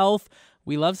himself.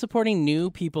 We love supporting new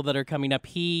people that are coming up.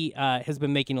 He has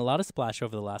been making a lot of splash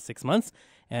over the last 6 months,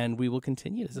 and we will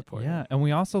continue to support him. Yeah, and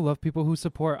we also love people who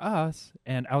support us,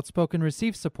 and Outspoken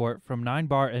receives support from 9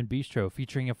 Bar and Bistro,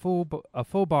 featuring a full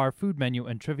bar food menu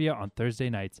and trivia on Thursday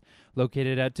nights.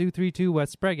 Located at 232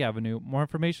 West Sprague Avenue. More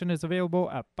information is available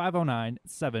at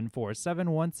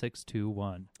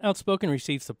 509-747-1621. Outspoken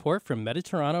receives support from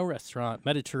Mediterrano Restaurant,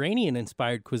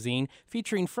 Mediterranean-inspired cuisine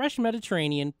featuring fresh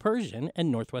Mediterranean, Persian, and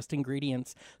Northwest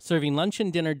ingredients, serving lunch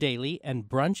and dinner daily and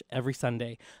brunch every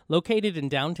Sunday. Located in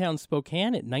downtown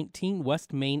Spokane at 19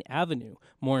 West Main Avenue.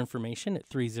 More information at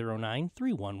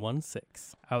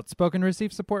 309-3116. Outspoken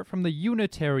receives support from the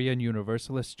Unitarian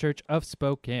Universalist Church of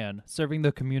Spokane, serving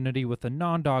the community with a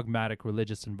non-dogmatic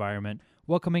religious environment,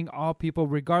 welcoming all people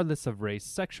regardless of race,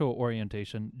 sexual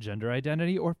orientation, gender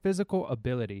identity, or physical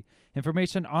ability.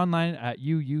 Information online at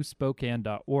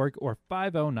uuspokane.org or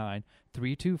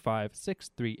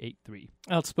 509-325-6383.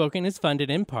 Outspoken is funded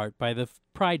in part by the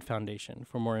Pride Foundation.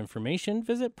 For more information,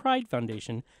 visit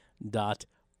pridefoundation.org.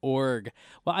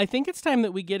 Well, I think it's time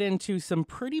that we get into some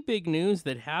pretty big news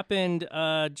that happened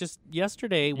just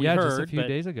yesterday. We heard, just a few but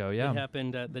days ago, yeah. it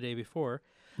happened the day before.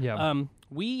 Yeah.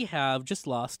 We have just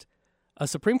lost a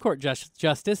Supreme Court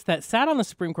justice that sat on the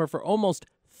Supreme Court for almost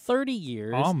 30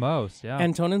 years. Almost, yeah.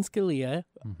 Antonin Scalia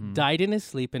died in his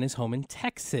sleep in his home in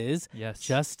Texas Yes.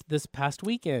 just this past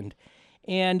weekend.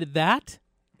 And that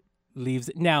leaves...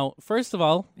 Now, first of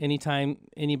all, anytime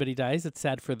anybody dies, it's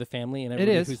sad for the family and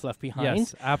everybody is. who's left behind.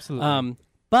 Yes, absolutely.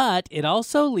 But it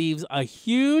also leaves a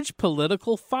huge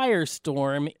political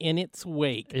firestorm in its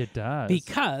wake. It does.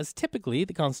 Because typically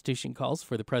the Constitution calls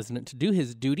for the president to do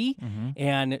his duty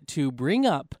and to bring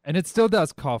up... And it still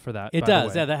does call for that. It by the does.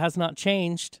 way. Yeah, that has not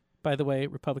changed, by the way,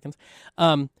 Republicans.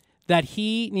 That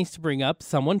he needs to bring up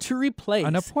someone to replace.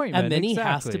 An appointment, And then he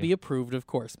has to exactly. be approved, of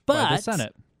course. By But the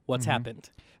Senate. what's happened?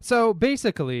 So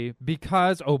basically,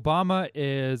 because Obama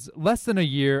is less than a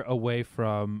year away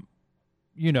from,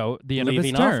 the end of his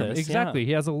Leaving term. office, Exactly. yeah.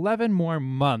 He has 11 more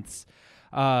months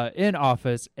in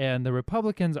office, and the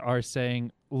Republicans are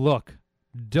saying, look,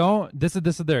 this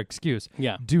is their excuse.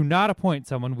 Yeah. Do not appoint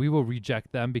someone. We will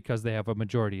reject them because they have a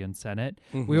majority in Senate.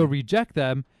 Mm-hmm. We will reject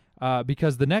them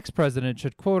because the next president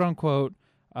should, quote unquote,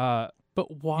 But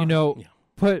why?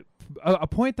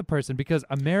 appoint the person because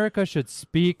America should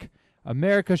speak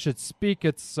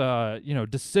its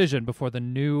decision before the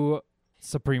new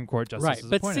Supreme Court justice Right. is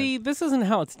But appointed. see, this isn't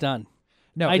how it's done.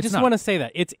 No, I it's just not. want to say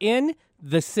that. It's in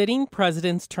the sitting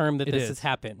president's term that It this is. has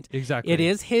happened. Exactly. It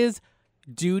is his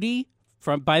duty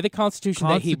by the Constitution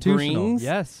that he Constitutional, brings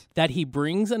yes. that he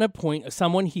brings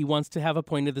someone he wants to have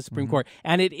appointed to the Supreme Court.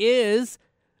 And it is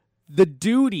the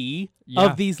duty Yeah.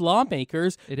 of these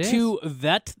lawmakers It to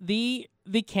vet the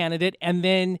candidate and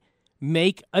then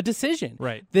make a decision.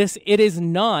 Right. It is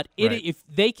not Right. if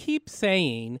they keep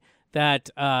saying that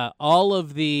all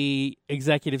of the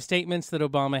executive statements that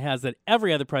Obama has, that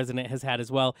every other president has had as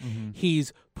well,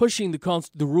 he's pushing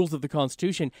the rules of the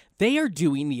Constitution. They are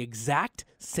doing the exact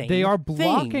same They are thing.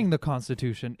 blocking the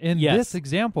Constitution in Yes. this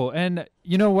example. And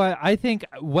you know what? I think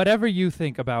whatever you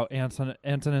think about Antonin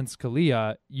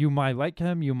Scalia, you might like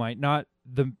him, you might not.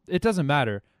 It doesn't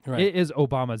matter. Right. It is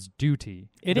Obama's duty.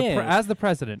 It is. As the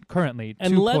president currently.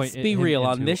 And to let's point be him real.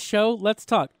 On into- this show, let's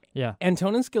talk. Yeah.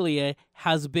 Antonin Scalia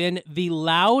has been the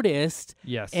loudest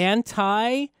Yes.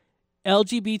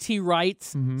 anti-LGBT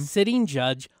rights sitting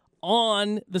judge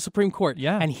on the Supreme Court.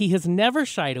 Yeah. And he has never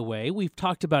shied away. We've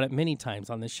talked about it many times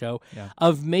on this show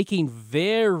of making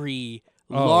very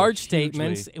large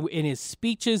statements in his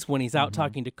speeches when he's out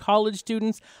talking to college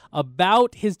students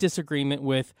about his disagreement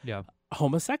with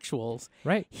homosexuals.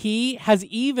 Right. He has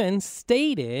even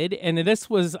stated, and this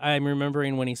was, I'm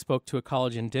remembering when he spoke to a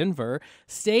college in Denver,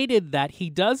 stated that he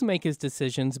does make his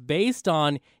decisions based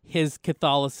on his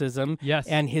Catholicism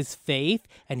and his faith,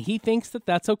 and he thinks that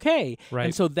that's okay. Right.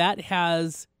 And so that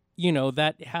has,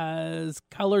 that has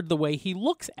colored the way he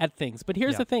looks at things. But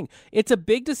here's the thing. It's a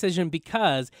big decision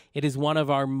because it is one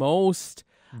of our most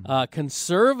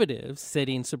conservative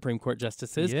sitting Supreme Court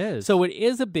justices. Yes. So it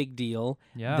is a big deal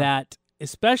that,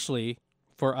 especially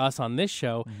for us on this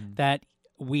show, that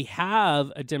we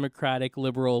have a Democratic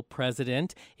liberal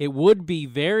president. It would be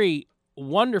very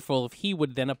wonderful if he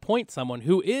would then appoint someone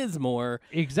who is more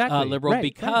liberal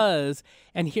because,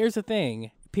 and here's the thing,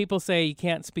 people say you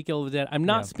can't speak ill of the dead. I'm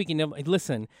not speaking ill.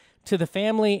 Listen, to the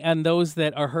family and those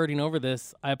that are hurting over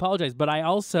this, I apologize. But I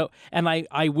also, and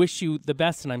I wish you the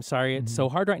best, and I'm sorry it's so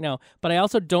hard right now, but I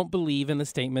also don't believe in the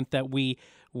statement that we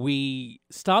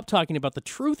stop talking about the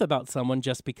truth about someone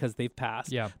just because they've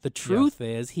passed. Yeah. The truth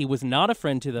is he was not a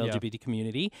friend to the LGBT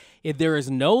community. There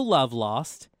is no love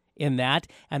lost in that,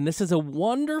 and this is a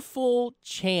wonderful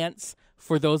chance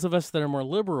for those of us that are more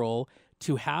liberal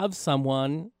to have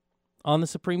someone on the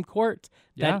Supreme Court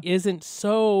that isn't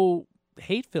so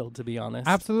hate-filled, to be honest.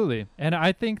 Absolutely. And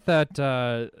I think that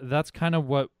that's kind of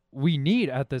what we need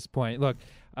at this point. Look,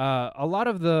 a lot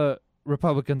of the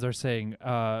Republicans are saying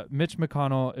Mitch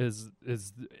McConnell is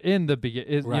in the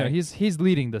beginning. He's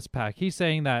leading this pack. He's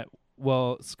saying that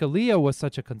Scalia was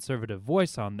such a conservative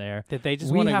voice on there that they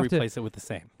just want to replace it with the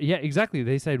same. Yeah, exactly.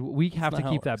 They said we have to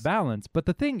keep that balance. But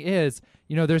the thing is,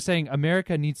 they're saying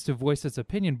America needs to voice its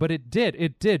opinion, but it did.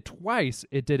 It did twice.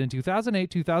 It did in 2008,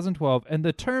 2012, and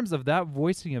the terms of that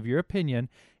voicing of your opinion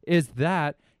is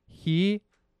that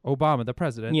Obama, the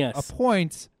president,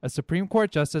 appoints a Supreme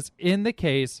Court justice in the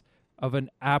case of an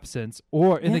absence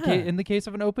or in the case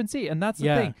of an open seat. And that's the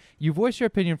thing. You voiced your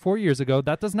opinion 4 years ago.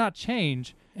 That does not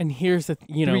change. And here's the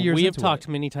we have talked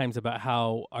many times about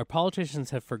how our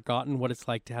politicians have forgotten what it's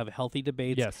like to have healthy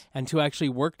debates and to actually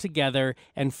work together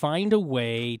and find a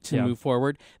way to move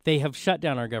forward. They have shut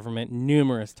down our government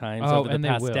numerous times over the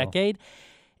past decade.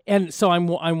 And so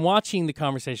I'm watching the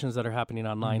conversations that are happening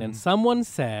online, and someone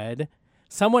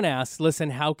asked,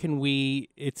 listen, how can we,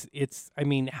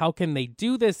 how can they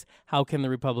do this? How can the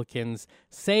Republicans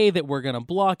say that we're going to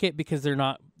block it because they're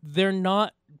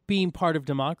not being part of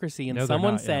democracy? And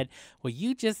someone said, well,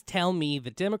 you just tell me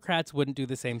the Democrats wouldn't do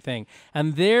the same thing.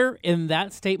 And there in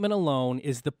that statement alone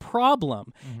is the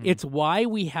problem. It's why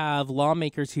we have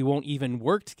lawmakers who won't even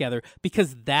work together,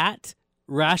 because that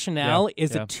rationale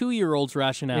is a 2-year-old's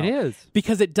rationale. It is.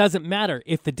 Because it doesn't matter.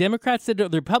 If the Democrats did it or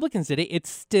the Republicans did it, it's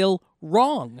still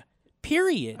wrong.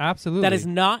 Period. Absolutely. That is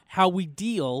not how we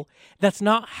deal. That's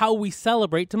not how we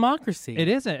celebrate democracy. It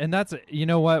isn't. And that's,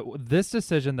 this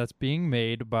decision that's being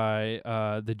made by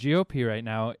the GOP right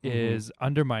now is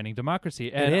undermining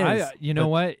democracy. And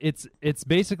what? It's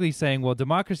basically saying, well,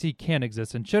 democracy can't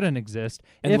exist and shouldn't exist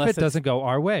if it doesn't go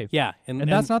our way. Yeah. And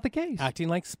that's not the case. Acting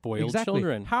like spoiled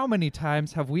children. How many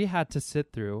times have we had to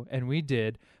sit through, and we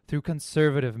did, through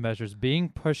conservative measures being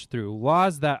pushed through,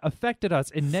 laws that affected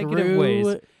us in negative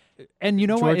ways? And you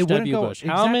know what? It wouldn't go.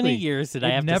 How many years did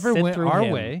I have to sit through It never went our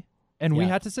him? way, and we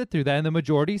had to sit through that. And the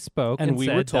majority spoke, and we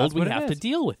said, were told we have to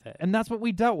deal with it. And that's what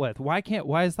we dealt with. Why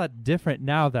is that different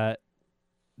now that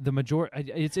the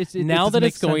majority? Now that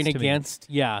it's going against,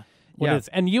 what is?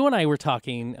 And you and I were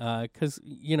talking because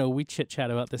we chit chat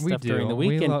about this stuff during the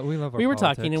weekend. We love our we were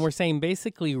politics. talking, and we're saying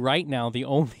basically right now the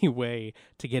only way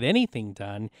to get anything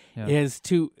done is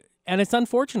to. And it's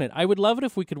unfortunate. I would love it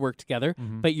if we could work together,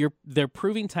 but they're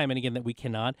proving time and again that we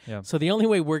cannot. Yeah. So the only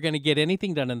way we're going to get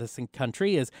anything done in this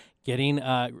country is getting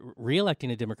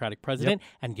re-electing a Democratic president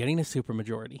and getting a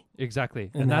supermajority. Exactly.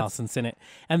 In the House and Senate.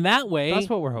 And that way, that's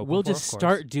what we're hoping we'll for, just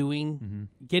start doing,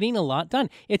 getting a lot done.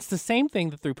 It's the same thing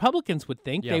that the Republicans would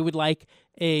think. They would like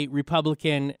a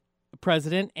Republican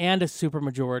president and a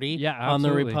supermajority on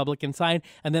the Republican side,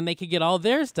 and then they could get all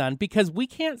theirs done, because we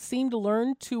can't seem to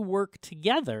learn to work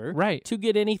together to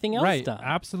get anything else done.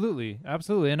 Absolutely.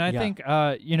 And I think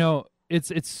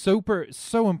it's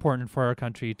so important for our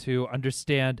country to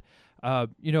understand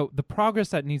the progress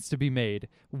that needs to be made,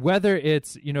 whether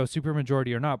it's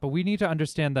supermajority or not. But we need to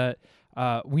understand that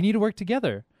we need to work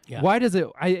together. Why does it?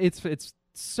 It's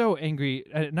so angry,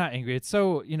 not angry. It's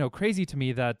so, crazy to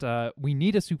me that we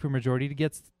need a supermajority to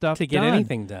get stuff to get done.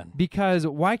 anything done. Because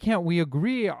why can't we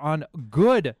agree on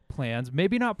good plans?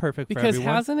 Maybe not perfect for because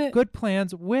everyone. hasn't it good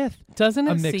plans with doesn't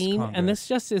a it mixed seem Congress. and this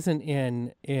just isn't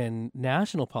in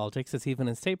national politics, it's even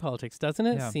in state politics, doesn't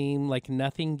it seem like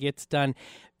nothing gets done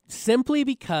simply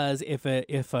because if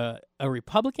a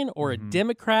Republican or a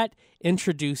Democrat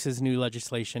introduces new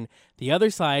legislation, the other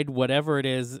side, whatever it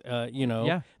is,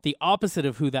 the opposite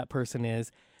of who that person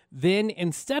is, then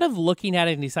instead of looking at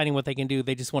it and deciding what they can do,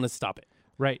 they just want to stop it.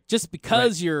 Right. Just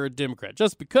because you're a Democrat,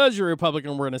 just because you're a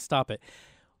Republican, we're going to stop it.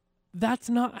 That's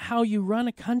not how you run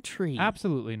a country.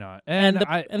 Absolutely not.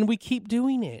 And we keep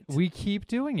doing it. We keep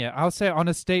doing it. I'll say on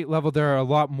a state level, there are a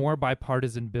lot more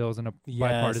bipartisan bills and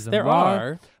bipartisan there law.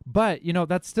 are. But,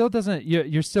 that still doesn't,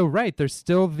 you're still right. There's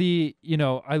still the,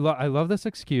 I love this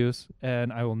excuse,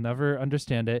 and I will never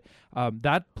understand it.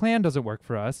 That plan doesn't work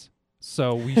for us.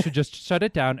 So we should just shut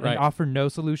it down and offer no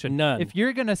solution. None. If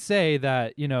you're going to say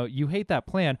that, you hate that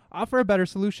plan, offer a better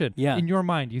solution. Yeah. In your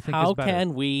mind, you think how is better. How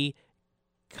can we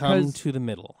come to the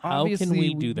middle? How can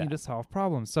we do that? Need to solve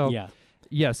problems. So,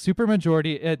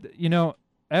 supermajority.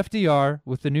 FDR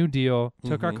with the New Deal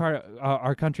took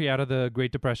our country out of the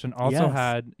Great Depression. Also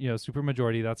had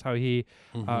supermajority. That's how he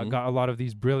got a lot of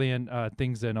these brilliant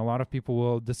things in. A lot of people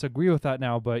will disagree with that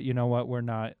now, but you know what? We're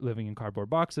not living in cardboard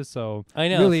boxes, so I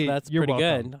know really, so that's you're pretty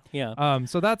welcome. good. Yeah.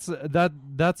 So that's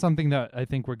something that I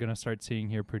think we're going to start seeing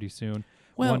here pretty soon.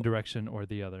 Well, one direction or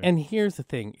the other. And here's the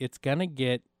thing: it's gonna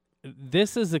get.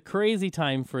 This is a crazy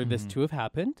time for this to have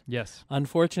happened. Yes.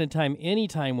 Unfortunate time any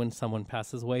time when someone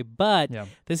passes away. But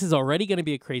this is already going to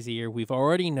be a crazy year. We've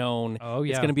already known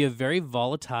it's going to be a very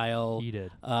volatile,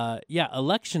 heated,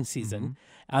 election season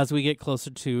as we get closer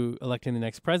to electing the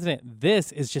next president.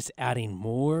 This is just adding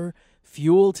more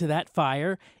fuel to that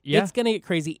fire. Yeah. It's going to get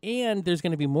crazy, and there's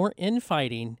going to be more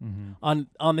infighting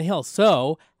on the Hill.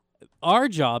 So our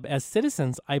job as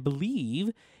citizens, I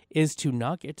believe, is to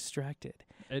not get distracted.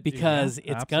 Because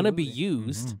it's going to be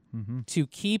used to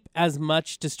keep as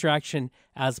much distraction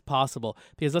as possible.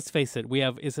 Because let's face it,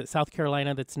 is it South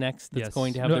Carolina that's next that's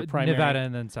going to have their primary? Nevada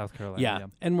and then South Carolina. Yeah.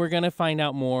 And we're going to find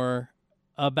out more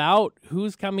about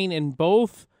who's coming in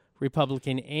both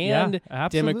Republican and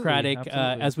Democratic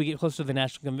as we get closer to the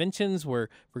national conventions. We're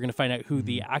going to find out who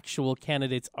the actual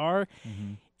candidates are.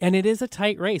 And it is a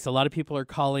tight race. A lot of people are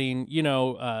calling,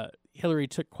 Hillary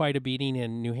took quite a beating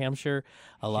in New Hampshire.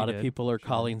 A lot of people are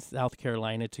calling South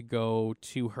Carolina to go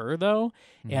to her, though.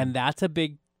 And that's a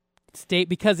big state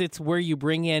because it's where you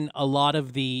bring in a lot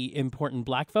of the important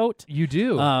black vote. You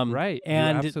do, right.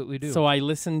 And you absolutely do. So I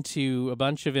listened to a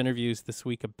bunch of interviews this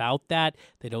week about that.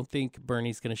 They don't think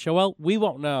Bernie's going to show. Well, we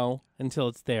won't know until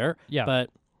it's there. Yeah.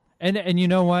 But and you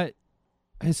know what?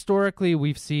 Historically,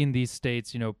 we've seen these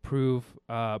states,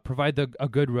 provide a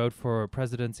good road for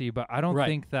presidency, but I don't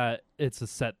think that it's a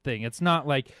set thing. It's not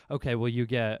like, okay, well, you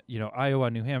get,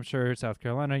 Iowa, New Hampshire, South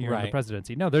Carolina, you're in the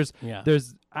presidency. No, there's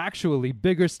actually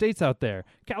bigger states out there.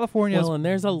 California is and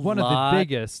there's one of the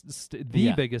biggest,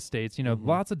 biggest states.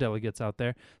 Lots of delegates out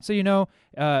there. So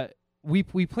we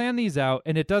plan these out,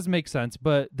 and it does make sense.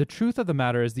 But the truth of the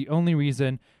matter is, the only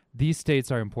reason these states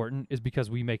are important is because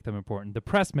we make them important. The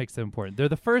press makes them important. They're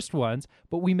the first ones,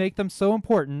 but we make them so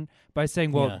important by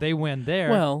saying, well, they win there,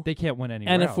 they can't win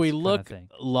anywhere else. And if we look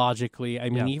logically, I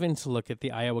mean, even to look at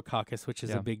the Iowa caucus, which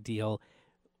is a big deal,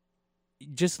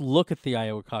 just look at the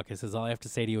Iowa caucus is all I have to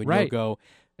say to you, and you'll go,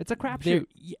 it's a crapshoot.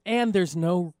 And there's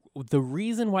the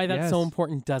reason why that's so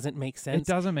important doesn't make sense.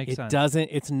 It doesn't make sense. It doesn't.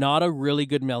 It's not a really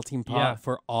good melting pot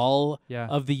for all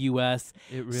of the U.S.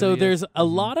 It really so there's is. a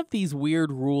lot of these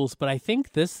weird rules, but I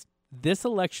think this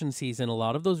election season, a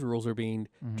lot of those rules are being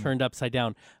turned upside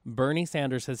down. Bernie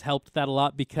Sanders has helped that a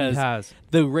lot because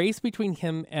the race between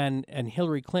him and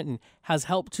Hillary Clinton has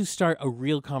helped to start a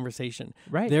real conversation.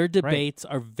 Right. Their debates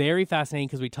are very fascinating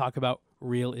because we talk about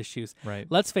real issues. Right.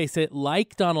 Let's face it,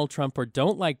 like Donald Trump or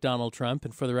don't like Donald Trump,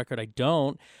 and for the record, I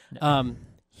don't,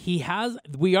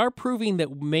 we are proving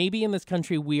that maybe in this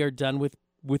country we are done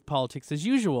with politics as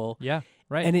usual. Yeah.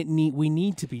 Right. And we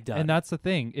need to be done. And that's the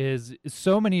thing is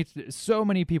so many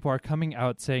people are coming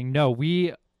out saying, no,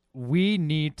 we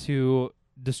need to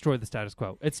destroy the status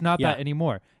quo. It's not that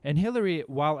anymore. And Hillary,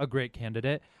 while a great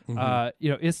candidate,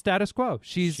 is status quo.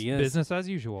 She's business as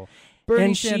usual.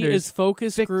 Bernie Sanders she is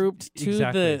focus grouped to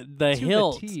the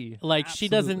hilt. Like Absolutely. she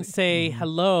doesn't say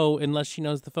hello unless she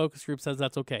knows the focus group says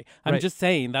that's okay. I'm just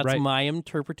saying that's my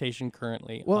interpretation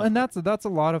currently. Well, and that's a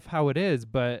lot of how it is.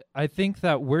 But I think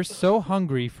that we're so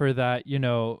hungry for that,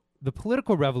 the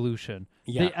political revolution,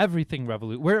 Yeah. the everything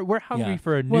revolution. We're hungry Yeah.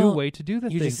 for a new Well, way to do the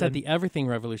You things. just said and- the everything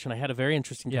revolution. I had a very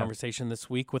interesting Yeah. conversation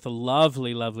this week with a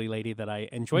lovely, lovely lady that I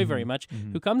enjoy very much,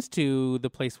 who comes to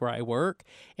the place where I work.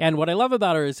 And what I love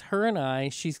about her is her and I,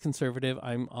 she's conservative.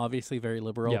 I'm obviously very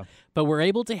liberal. Yeah. But we're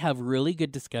able to have really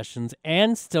good discussions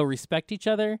and still respect each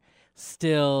other,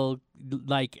 still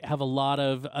like have a lot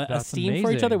of That's esteem for each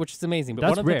amazing. other, which is amazing. But That's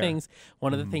one of the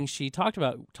rare. things, she talked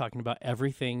about, talking about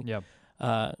everything Yep.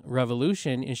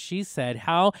 revolution, is she said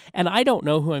how, and I don't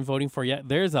know who I'm voting for yet.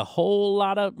 There's a whole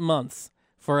lot of months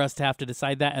for us to have to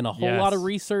decide that, and a whole lot of Yes.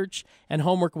 research and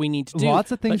homework we need to do.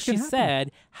 Lots of things But she can happen.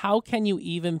 said, how can you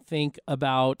even think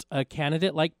about a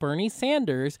candidate like Bernie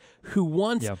Sanders, who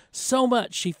wants Yep. so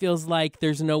much she feels like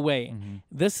there's no way? Mm-hmm.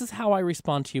 This is how I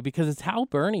respond to you, because it's how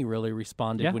Bernie really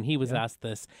responded Yeah, when he was yeah. asked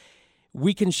this.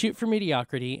 We can shoot for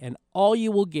mediocrity, and all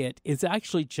you will get is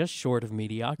actually just short of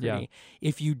mediocrity. Yeah.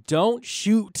 If you don't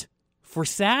shoot for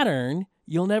Saturn,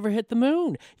 you'll never hit the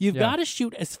moon. You've Yeah. got to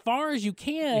shoot as far as you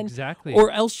can, Exactly. or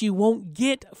else you won't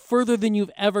get further than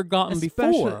you've ever gotten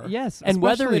before. Yes. And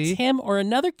whether especially- it's him or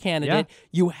another candidate,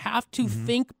 you have to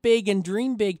think big and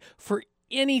dream big for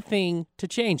anything to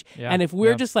change. Yeah, And if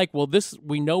we're yeah. just like, well,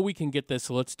 we know we can get this,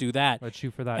 so let's do that. Let's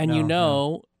shoot for that. And no, you no.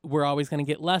 know, we're always going to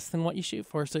get less than what you shoot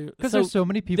for. So Because there's so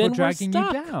many people then we're dragging you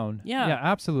stuck. down. Yeah. Yeah,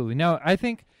 absolutely. No, I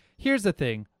think here's the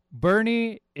thing.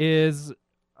 Bernie is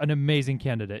an amazing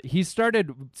candidate. He started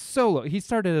solo. He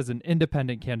started as an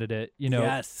independent candidate,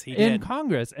 Yes, he in did.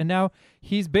 Congress. And now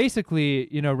he's basically,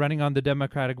 running on the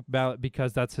Democratic ballot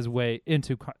because that's his way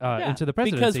into the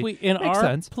presidency. Because in Makes our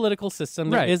sense. political system,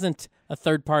 there Right. isn't a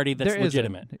third party that's There isn't.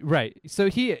 legitimate. Right. So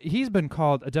he's been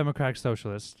called a democratic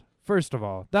socialist. First of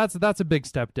all, that's a big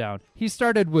step down. He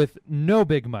started with no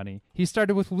big money. He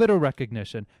started with little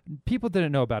recognition. People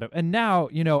didn't know about him. And now,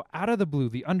 out of the blue,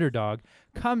 the underdog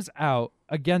comes out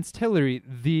against Hillary,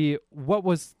 what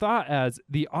was thought as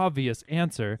the obvious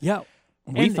answer. Yeah.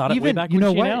 We And thought it way even, back you when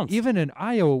know she what? announced. Even in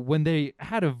Iowa, when they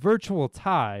had a virtual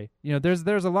tie,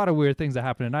 there's a lot of weird things that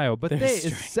happen in Iowa, but They're they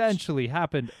strange. essentially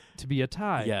happened to be a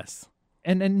tie. Yes.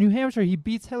 And in New Hampshire, he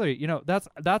beats Hillary.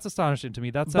 That's astonishing to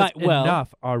me. That's But, well,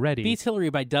 enough already. Beats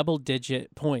Hillary by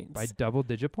double-digit points. by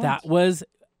double-digit points. That was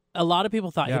a lot of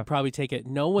people thought Yeah. he'd probably take it.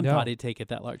 No one No. thought he'd take it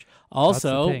that large.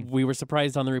 Also, thing. we were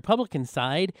surprised on the Republican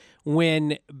side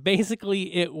when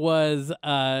basically it was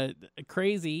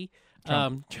crazy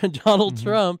Donald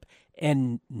Trump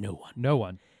and no one. No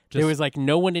one. There was like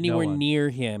no one anywhere one. near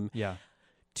him. Yeah.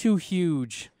 Too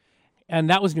huge. And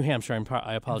that was New Hampshire.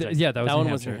 I apologize. Yeah, that was New one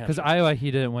Hampshire. was New Because Hampshire. Iowa,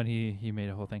 he didn't when he made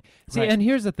a whole thing. See, Right. and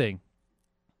here's the thing.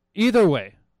 Either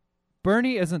way,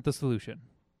 Bernie isn't the solution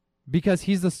because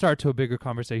he's the start to a bigger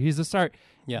conversation. He's the start.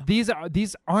 Yeah.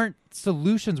 These aren't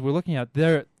solutions we're looking at.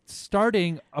 They're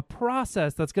starting a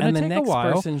process that's going And to the take next a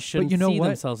while. person shouldn't but you know see what?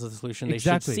 themselves as a solution.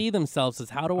 Exactly. They should see themselves as,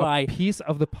 how do a I piece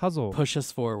of the puzzle. push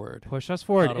us forward? Push us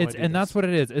forward. How do I do And that's this? what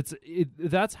it is.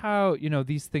 That's how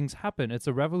these things happen. It's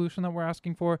a revolution that we're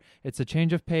asking for. It's a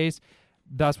change of pace.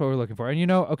 That's what we're looking for. And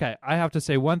okay, I have to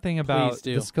say one thing about Please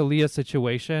do. the Scalia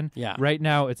situation. Yeah. Right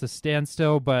now, it's a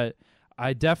standstill, but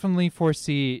I definitely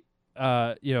foresee,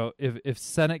 if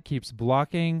Senate keeps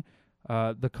blocking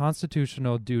the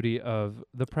constitutional duty of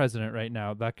the president right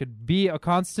now, that could be a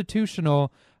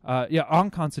constitutional,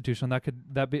 unconstitutional.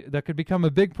 That could become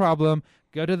a big problem.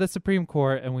 Go to the Supreme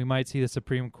Court, and we might see the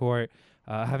Supreme Court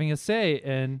having a say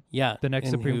in the next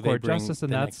and Supreme who they Court bring justice,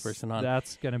 and the next person on.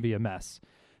 that's going to be a mess.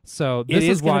 So It this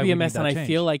is why going to be we a need mess, that and I change.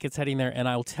 feel like it's heading there. And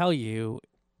I will tell you,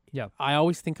 Yeah. I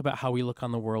always think about how we look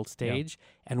on the world stage,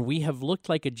 and we have looked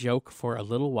like a joke for a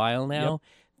little while now.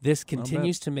 This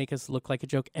continues to make us look like a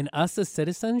joke, and us as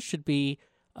citizens should be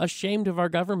ashamed of our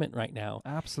government right now.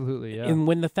 Absolutely, yeah. And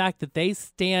when the fact that they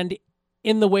stand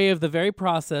in the way of the very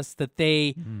process that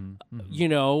they,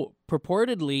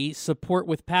 purportedly support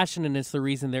with passion, and it's the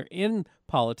reason they're in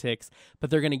politics, but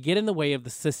they're going to get in the way of the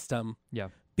system. Yeah.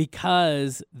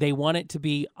 Because they want it to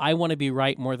be, I want to be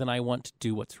right more than I want to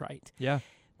do what's right. Yeah.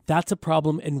 That's a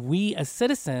problem. And we as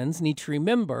citizens need to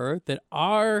remember that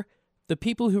the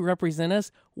people who represent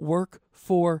us work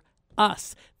for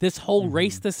us. This whole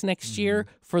race this next year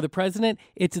for the president,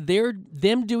 it's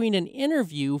them doing an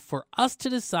interview for us to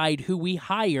decide who we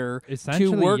hire to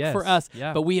Essentially, work yes. for us.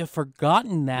 Yeah. But we have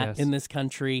forgotten that Yes. in this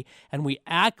country, and we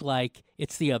act like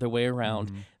it's the other way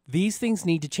around. These things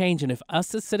need to change. And if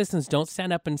us as citizens don't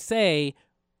stand up and say,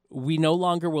 we no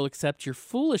longer will accept your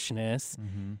foolishness,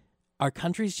 our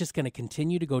country's just going to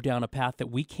continue to go down a path that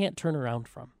we can't turn around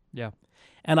from. Yeah.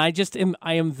 And I'm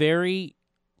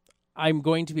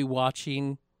going to be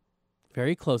watching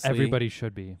very closely. Everybody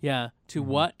should be. Yeah, to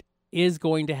what is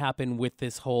going to happen with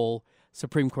this whole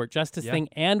Supreme Court justice Yeah. thing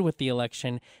and with the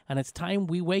election. And it's time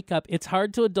we wake up. It's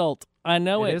hard to adult. I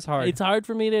know It is hard. It's hard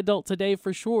for me to adult today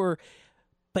for sure,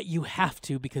 but you have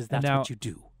to because that's now- what you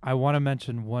do. I want to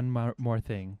mention one more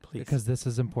thing, Please. because this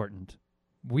is important.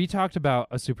 We talked about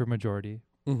a supermajority.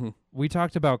 Mm-hmm. We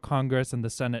talked about Congress and the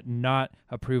Senate not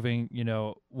approving,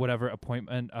 whatever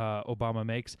appointment Obama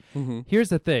makes. Mm-hmm. Here's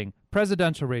the thing.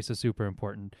 Presidential race is super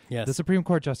important. Yes. The Supreme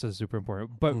Court justice is super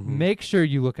important. But Mhm. make sure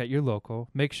you look at your local.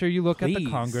 Make sure you look at the Please.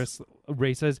 Congress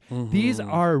races. Mhm. These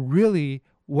are really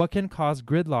what can cause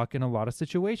gridlock in a lot of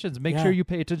situations. Make Yeah. sure you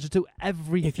pay attention to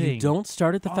everything. If you don't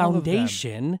start at the All of them.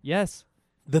 foundation, Yes.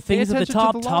 the Pay things at the attention to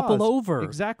top the topple laws. over.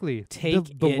 Exactly.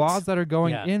 Take the it- laws that are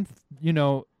going yeah. in,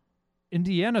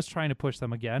 Indiana's trying to push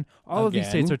them again. All of these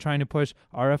states Again. are trying to push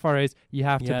RFRAs. You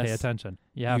have to pay Yes. attention.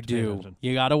 You have You to pay do. attention.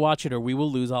 You got to watch it or we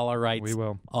will lose all our rights We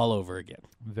will. all over again.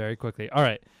 Very quickly. All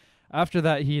right. After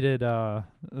that heated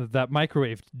that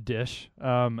microwave dish,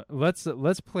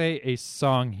 let's play a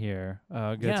song here.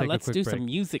 Gonna Yeah, take let's a quick do break. some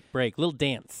music break, little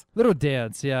dance. Little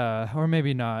dance, yeah, or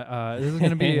maybe not. This is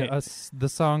gonna be the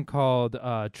song called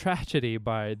 "Tragedy"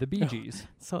 by the Bee Gees.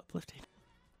 So uplifting.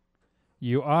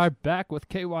 You are back with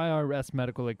KYRS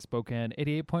Medical Lake Spokane,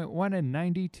 88.1 and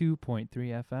 92.3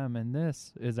 FM, and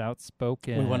this is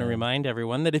Outspoken. We want to remind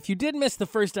everyone that if you did miss the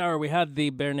first hour, we had the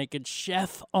Bare Naked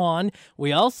Chef on.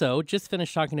 We also just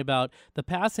finished talking about the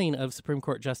passing of Supreme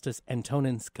Court Justice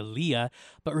Antonin Scalia.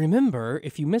 But remember,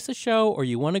 if you miss a show or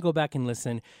you want to go back and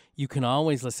listen, you can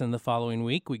always listen the following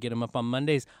week. We get them up on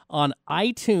Mondays on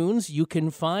iTunes. You can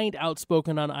find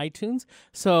Outspoken on iTunes.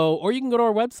 Or you can go to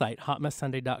our website,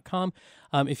 hotmesssunday.com.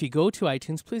 If you go to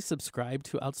iTunes, please subscribe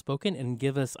to Outspoken and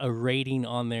give us a rating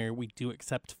on there. We do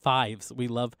accept 5s. We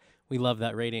love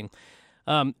that rating.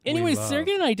 Anyways,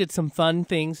 Sergey and I did some fun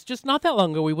things just not that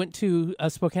long ago. We went to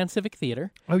Spokane Civic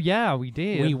Theater. Oh yeah, we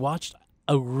did. We watched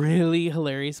a really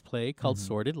hilarious play called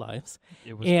Sordid Lives.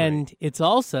 It was And great. it's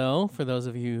also, for those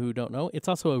of you who don't know, it's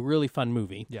also a really fun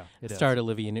movie. Yeah, it is. Starred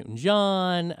Olivia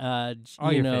Newton-John.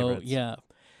 All your favorites. Yeah.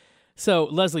 So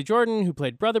Leslie Jordan, who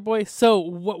played Brother Boy. So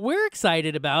what we're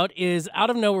excited about is out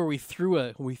of nowhere we threw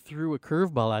a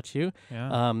curveball at you,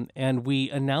 Yeah. and we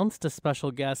announced a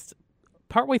special guest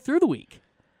partway through the week.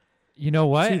 You know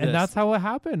what? See And this. that's how it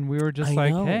happened. We were just I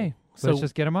like, know. hey, So- let's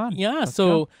just get him on. Yeah, Let's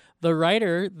so go. the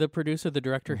writer, the producer, the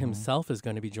director himself is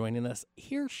going to be joining us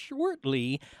here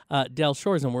shortly, Del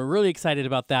Shores, and we're really excited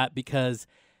about that because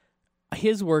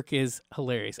his work is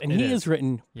hilarious, and It he is. has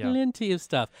written Yeah. plenty of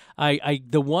stuff.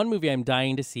 The one movie I'm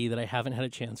dying to see that I haven't had a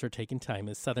chance or taken time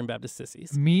is Southern Baptist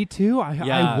Sissies. Me too. I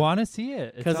Yeah. want to see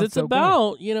it Because sounds it's so good.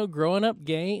 about, growing up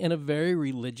gay in a very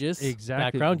religious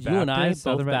exactly background. You and I, Baptist,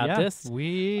 both Southern Baptist. Baptists.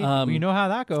 Yeah. We know how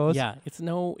that goes. Yeah, it's a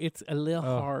little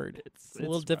Oh, hard. It's a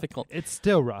little rough. difficult. It's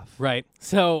still rough. Right.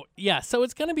 So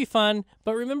it's going to be fun.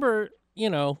 But remember,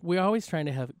 we're always trying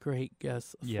to have great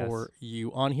guests Yes. for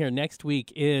you on here. Next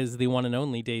week is the one and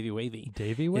only Davey Wavy.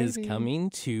 Davey Is Wavy. coming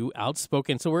to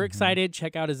Outspoken. So we're excited.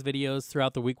 Check out his videos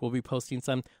throughout the week. We'll be posting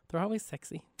some. They're always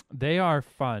sexy. They are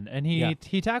fun, and Yeah.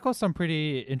 he tackles some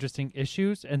pretty interesting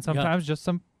issues, and sometimes just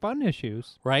some fun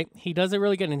issues. Right? He does it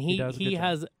really good. And He does a good he job.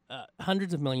 has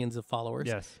hundreds of millions of followers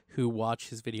Yes. who watch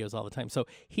his videos all the time. So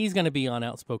he's going to be on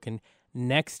Outspoken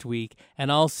next week.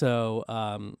 And also,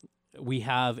 we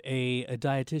have a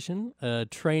dietitian, a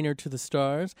trainer to the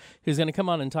stars, who's going to come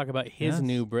on and talk about his Yes.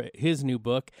 new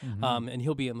book, and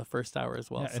he'll be in the first hour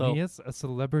as well. Yeah, so and he is a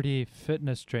celebrity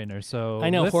fitness trainer. So I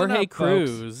know listen Jorge up,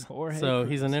 folks. Cruz. Jorge so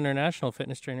he's an Cruz. international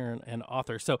fitness trainer and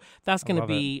author. So that's going to love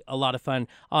be a lot of fun.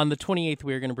 On the 28th,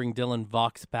 we are going to bring Dylan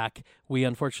Vox back. We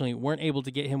unfortunately weren't able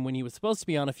to get him when he was supposed to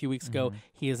be on a few weeks ago.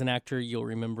 He is an actor. You'll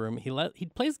remember him. He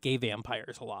plays gay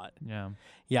vampires a lot. Yeah.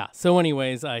 Yeah. So,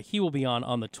 anyways, he will be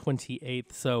on the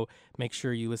 28th. So make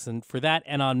sure you listen for that.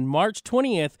 And on March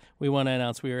 20th, we want to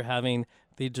announce we are having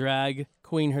the drag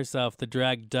queen herself, the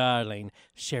drag darling,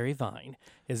 Sherry Vine,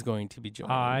 is going to be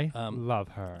joining. I love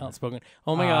her. Outspoken.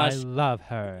 Oh my I gosh. love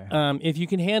her. If you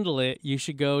can handle it, you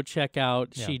should go check out.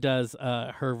 Yeah. She does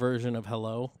her version of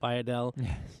 "Hello" by Adele.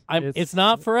 It's- It's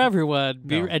not for everyone,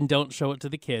 No. and don't show it to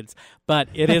the kids. But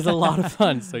it is a lot of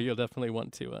fun, so you'll definitely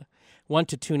want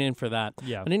to tune in for that.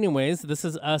 Yeah. But anyways, this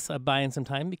is us buying some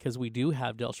time because we do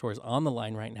have Del Shores on the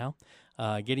line right now,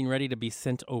 getting ready to be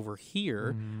sent over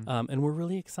here, and we're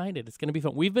really excited. It's going to be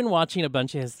fun. We've been watching a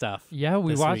bunch of his stuff. Yeah,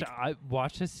 we this watched. week. I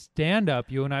watched his stand up.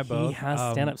 You and I both. He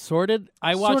has stand up sorted.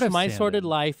 I watched sort of My stand-up. Sordid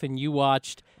Life, and you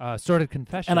watched. Sorted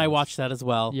Confessions. And I watched that as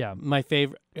well. Yeah. My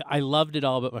favorite. I loved it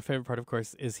all, but my favorite part, of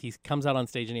course, is he comes out on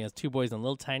stage and he has two boys in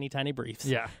little tiny briefs.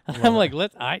 Yeah. I'm like,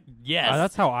 yes.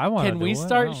 That's how I want to Can we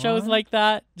start shows like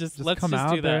that? Let's come just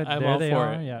out do that. there, I'm all for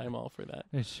are, it. yeah. I'm all for that.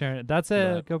 That's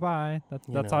it. Goodbye.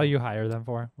 That's all you hire them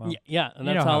for. Well, yeah, and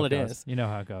that's all it is. You know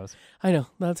how it goes. I know.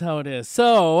 That's how it is.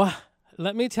 So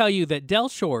let me tell you that Del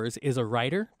Shores is a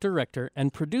writer, director,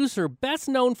 and producer best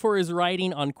known for his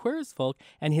writing on Queer as Folk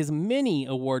and his many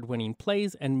award-winning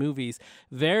plays and movies,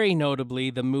 very notably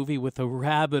the movie with a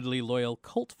rabidly loyal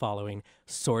cult following,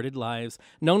 Sordid Lives,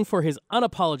 known for his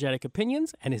unapologetic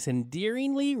opinions and his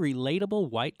endearingly relatable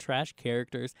white trash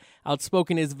characters.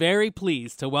 Outspoken is very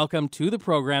pleased to welcome to the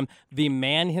program the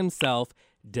man himself,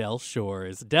 Del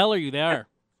Shores. Del, are you there?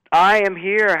 I am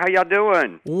here. How y'all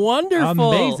doing?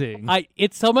 Wonderful. Amazing.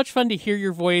 It's so much fun to hear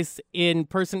your voice in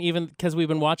person, even because we've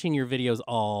been watching your videos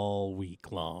all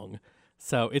week long.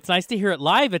 So it's nice to hear it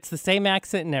live. It's the same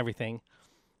accent and everything.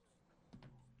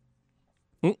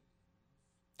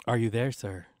 Are you there,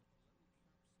 sir?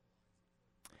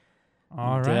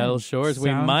 All right. Del Shores.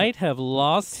 We might have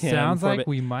lost him. Sounds like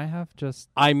we might have just...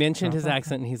 I mentioned his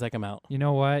accent, and he's like, I'm out. You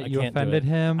know what? You can't do offended it.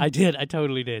 him. I did. I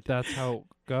totally did. That's how it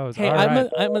goes. Hey, All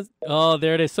right. oh,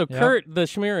 there it is. So Kurt, the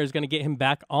Schmear, is going to get him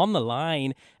back on the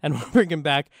line, and we'll bring him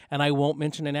back, and I won't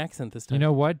mention an accent this time. You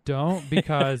know what? Don't,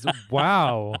 because,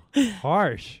 wow,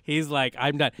 harsh. He's like,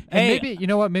 I'm done. And Hey, maybe, you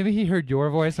know what? Maybe he heard your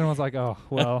voice and was like, oh,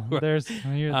 well,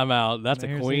 I'm out. That's a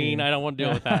here's queen. the- I don't want to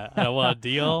deal with that. I don't want to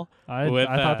deal with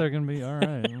I that. thought they're going to be, all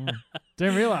right.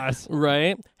 Didn't realize.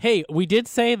 Right. Hey, we did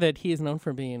say that he is known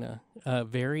for being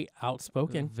very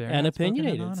outspoken Very and outspoken and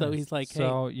opinionated. So honest. he's like, hey,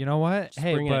 so you know what?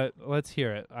 Hey, bring but let's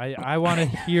hear it. I want to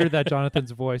hear that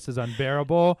Jonathan's voice is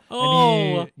unbearable.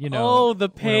 oh, and he, you know, the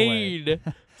went away. pain.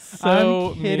 So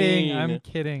I'm kidding. mean. I'm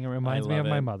kidding. It reminds me love of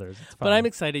my it. mother's. It's fine. But I'm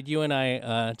excited. You and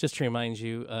I, just to remind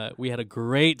you, we had a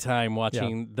great time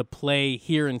watching the play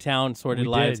here in town, Sordid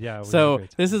We Lives. did, yeah, we had a so great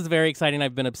time. this is very exciting.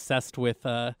 I've been obsessed with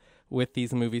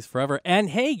these movies forever. And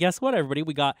hey, guess what, everybody?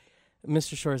 We got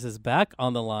Mr. Shores is back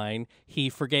on the line. He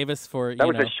forgave us for That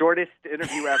was the shortest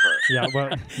interview ever. Yeah, well,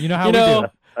 you know how you we know,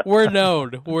 do. we're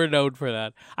known. We're known for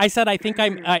that. I said I think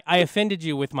I offended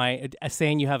you with my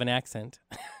saying you have an accent.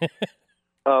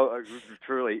 Oh,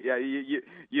 truly. Yeah,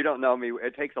 you don't know me.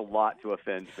 It takes a lot to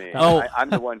offend me. Oh. I'm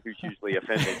the one who's usually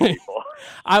offending people.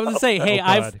 I was gonna say, hey,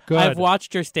 Good. I've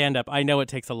watched your stand up. I know it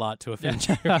takes a lot to offend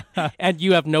you, and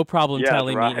you have no problem Yeah,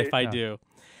 telling right. me if I do.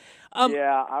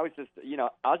 Yeah, I was just,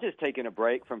 I was just taking a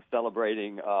break from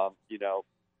celebrating,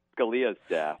 Scalia's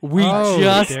death. We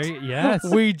yes.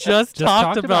 we just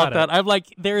talked about that. it. I'm like,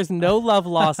 there is no love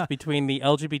lost between the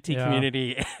LGBT Yeah.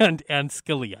 community and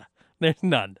Scalia. There's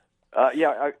none.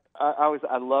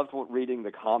 I loved reading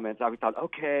the comments. I thought,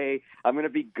 okay, I'm going to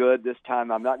be good this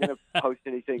time. I'm not going to post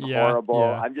anything horrible.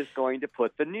 Yeah. I'm just going to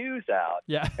put the news out.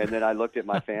 Yeah. And then I looked at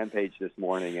my fan page this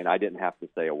morning, and I didn't have to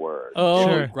say a word. Oh,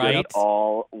 Sure. They were right.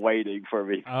 all waiting for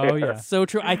me. Oh, yeah. So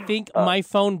true. I think my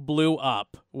phone blew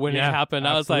up when it happened.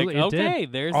 Absolutely. I was It like, did. okay,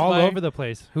 there's all my... over the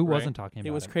place. Who Right. wasn't talking about it?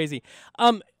 It was crazy.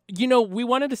 We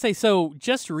wanted to say, so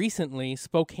just recently,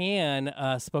 Spokane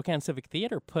Civic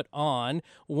Theater put on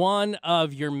one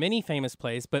of your many famous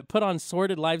plays, but put on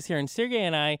Sordid Lives here. And Sergey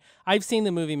and I've seen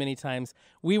the movie many times.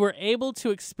 We were able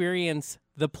to experience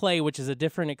the play, which is a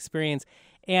different experience.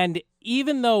 And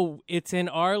even though it's in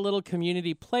our little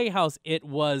community playhouse, it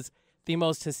was the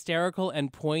most hysterical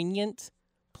and poignant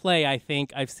play I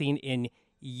think I've seen in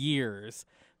years.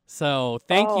 So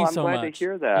thank you so I'm much. glad to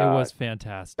hear that. It was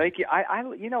fantastic. Thank you.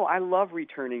 I love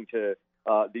returning to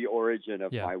the origin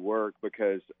of my work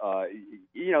because,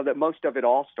 that most of it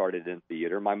all started in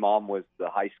theater. My mom was the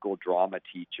high school drama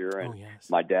teacher, and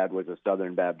my dad was a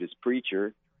Southern Baptist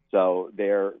preacher. So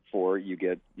therefore, you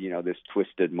get this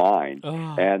twisted mind.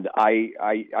 Oh. And I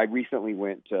recently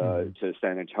went to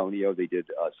San Antonio. They did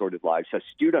Sordid Lives, a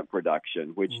student production,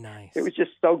 which it was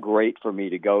just so great for me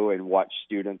to go and watch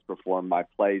students perform my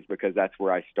plays because that's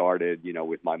where I started.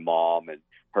 With my mom and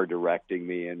her directing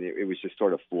me, and it was just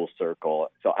sort of full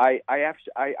circle. So I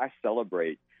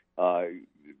celebrate.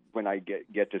 When I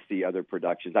get to see other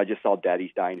productions. I just saw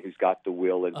Daddy's Dying, Who's Got the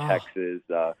Will in Texas.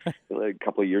 A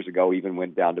couple of years ago, even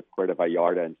went down to Puerto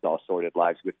Vallarta and saw Sordid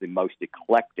Lives with the most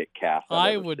eclectic cast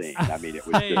I've ever seen. I mean, it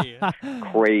was just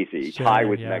crazy. Sure, Ty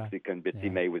was Mexican, Bitsy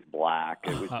May was black.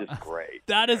 It was just great.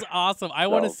 That is awesome. I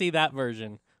want to see that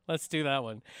version. Let's do that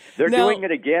one. They're doing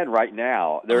it again right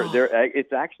now.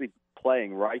 It's actually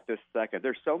playing right this second.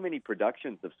 There's so many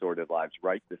productions of Sordid Lives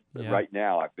right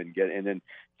now. I've been getting, and then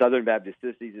Southern Baptist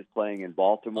Sissies is playing in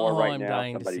Baltimore right now.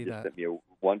 Somebody just sent me a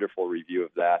wonderful review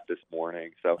of that this morning.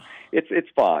 So it's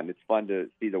fun. It's fun to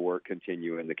see the work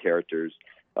continue and the characters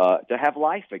to have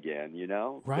life again,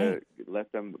 right? To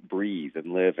let them breathe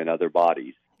and live in other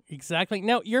bodies. Exactly.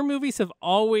 Now, your movies have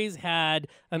always had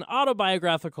an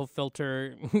autobiographical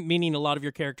filter, meaning a lot of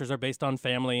your characters are based on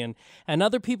family and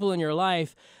other people in your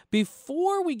life.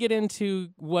 Before we get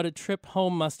into what a trip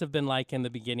home must have been like in the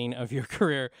beginning of your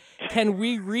career, can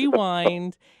we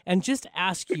rewind and just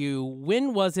ask you,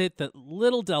 when was it that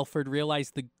little Delford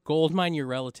realized the goldmine your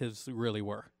relatives really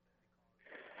were?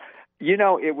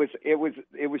 It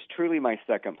was truly my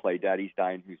second play, Daddy's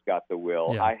Dying, Who's Got the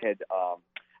Will. Yeah.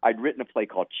 I'd written a play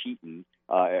called Cheatin',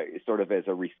 sort of as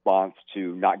a response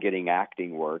to not getting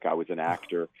acting work. I was an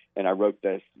actor, and I wrote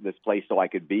this play so I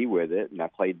could be with it, and I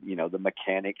played, the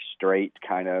mechanic, straight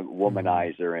kind of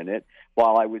womanizer in it.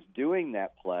 While I was doing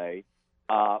that play,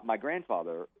 my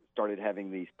grandfather started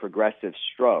having these progressive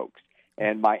strokes,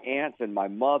 and my aunts and my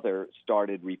mother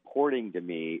started reporting to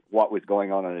me what was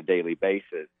going on a daily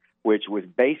basis, which was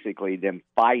basically them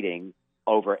fighting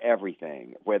over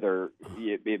everything, whether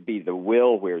it be the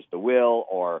will, where's the will,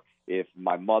 or if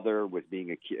my mother was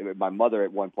my mother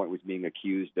at one point was being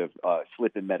accused of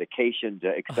slipping medication to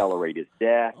accelerate his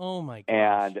death. Oh my gosh.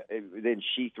 And then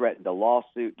she threatened a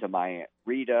lawsuit to my Aunt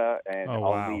Rita, and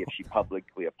wow. only if she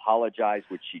publicly apologized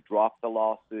would she drop the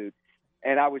lawsuit.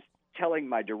 And I was telling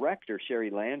my director, Sherry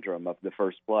Landrum, of the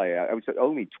first play, I was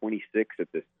only 26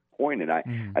 at this point, and I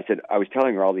said, I was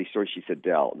telling her all these stories. She said,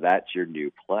 Del, that's your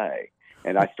new play.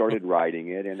 And I started writing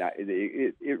it, and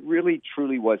it really,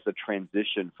 truly was the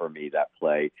transition for me, that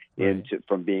play,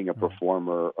 from being a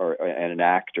performer and an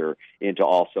actor into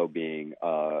also being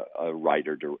a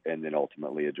writer and then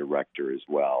ultimately a director as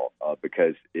well,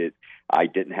 because I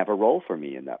didn't have a role for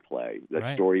me in that play.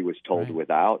 The story was told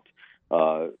without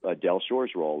Del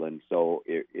Shore's role, and so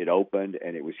it opened,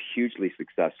 and it was hugely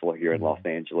successful here in Los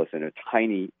Angeles in a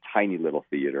tiny, tiny little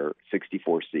theater,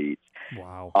 64 seats.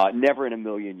 Wow! Never in a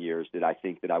million years did I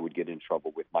think that I would get in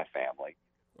trouble with my family.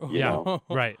 You know?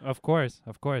 Right. Of course.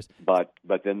 But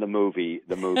then the movie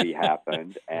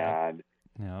happened, and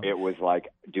it was like,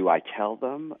 do I tell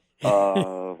them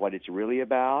what it's really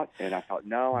about? And I thought,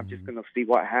 no, I'm just going to see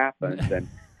what happens. And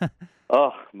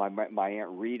my Aunt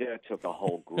Rita took a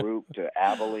whole group to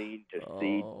Abilene to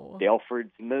see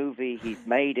Delford's movie. He's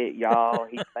made it, y'all.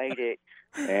 He's made it.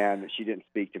 And she didn't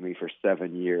speak to me for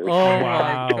 7 years. Oh,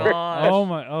 wow. My gosh. Oh,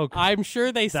 my. Oh, I'm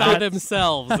sure they saw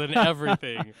themselves and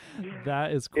everything.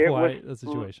 That is quite a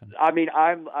situation. I mean,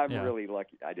 I'm really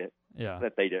lucky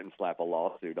that they didn't slap a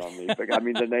lawsuit on me. But, I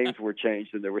mean, the names were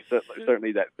changed, and there was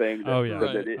certainly that thing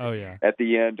that at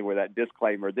the end with that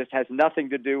disclaimer, this has nothing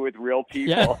to do with real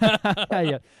people.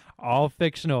 Yeah. All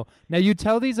fictional. Now, you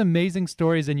tell these amazing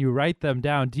stories and you write them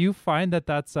down. Do you find that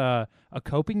that's a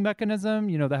coping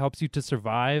mechanism, that helps you to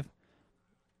survive?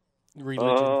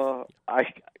 Religion.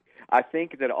 I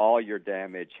think that all your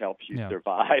damage helps you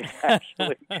survive,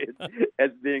 actually,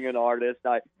 as being an artist.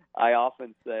 I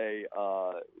often say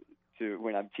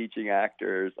when I'm teaching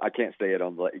actors, I can't say it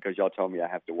because y'all told me I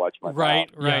have to watch my mouth.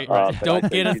 Right. Don't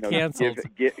get us canceled.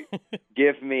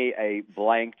 Give me a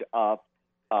blanked up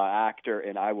actor,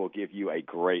 and I will give you a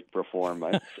great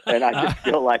performance. And I just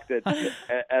feel like that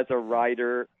as a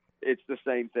writer, it's the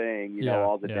same thing.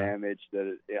 All the damage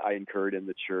that I incurred in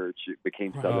the church, it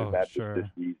became Southern Baptist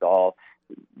disease, all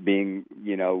being,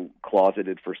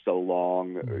 closeted for so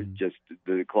long, just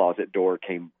the closet door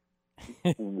came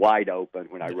wide open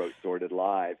when I wrote Sordid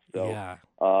Lives. So,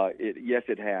 yes,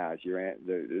 it has.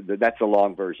 That's a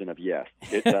long version of yes.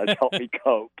 It does help me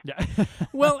cope. Yeah.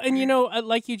 Well, and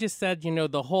like you just said,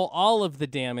 all of the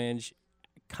damage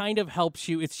kind of helps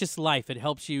you. It's just life. It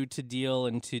helps you to deal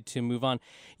and to move on.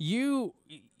 You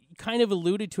kind of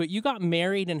alluded to it. You got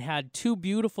married and had two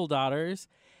beautiful daughters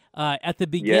at the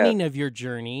beginning of your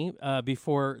journey,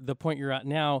 before the point you're at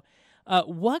now.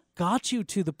 What got you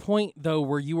to the point, though,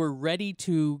 where you were ready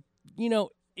to,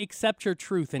 accept your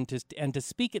truth and to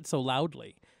speak it so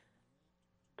loudly?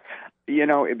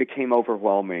 It became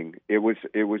overwhelming. It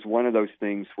was one of those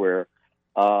things where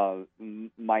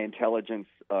my intelligence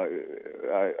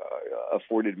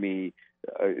afforded me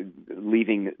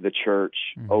leaving the church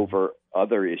over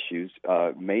other issues,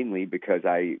 mainly because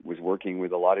I was working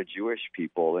with a lot of Jewish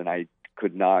people, and I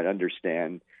could not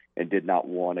understand and did not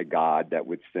want a God that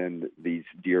would send these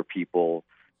dear people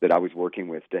that I was working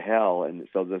with to hell. And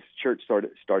so the church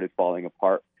started falling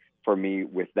apart for me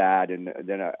with that. And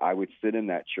then I would sit in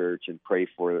that church and pray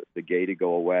for the gay to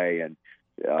go away, and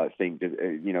think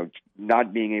that,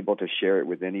 not being able to share it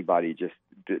with anybody, just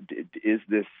is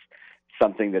this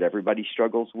something that everybody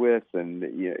struggles with?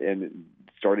 And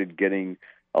started getting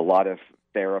a lot of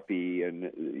therapy and,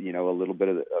 a little bit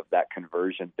of that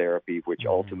conversion therapy, which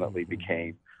ultimately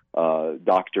became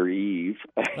Dr. Eve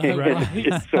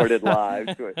in Sordid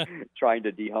Lives, trying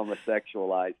to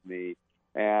dehomosexualize me.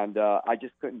 And I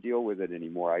just couldn't deal with it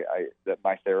anymore. That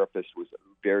my therapist was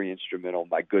very instrumental,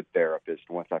 my good therapist,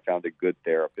 once I found a good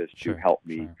therapist who helped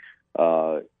me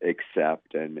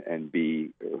accept and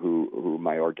be who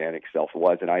my organic self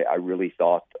was. And I really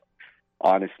thought,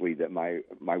 honestly, that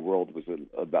my world was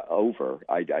about over.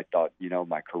 I thought,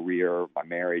 my career, my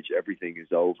marriage, everything is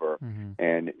over. Mm-hmm.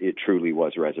 And it truly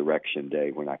was Resurrection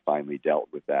Day when I finally dealt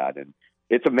with that. And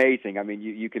it's amazing. I mean,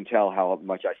 you can tell how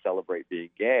much I celebrate being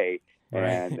gay. Right.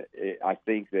 And I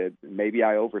think that maybe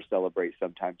I over-celebrate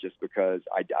sometimes just because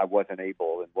I wasn't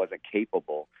able and wasn't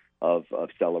capable of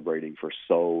celebrating for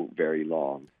so very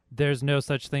long. There's no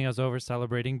such thing as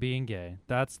over-celebrating being gay.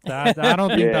 That's that. I don't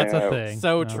think that's a thing.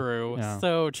 So true. Yeah.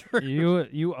 So true.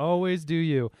 You always do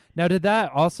you. Now, did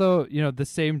that also, the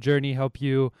same journey help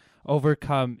you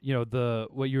overcome, the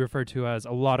what you refer to as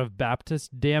a lot of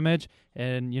Baptist damage,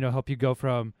 and help you go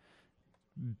from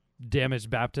damaged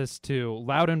Baptist to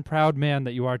loud and proud man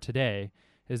that you are today?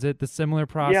 Is it the similar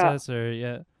process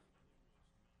or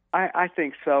I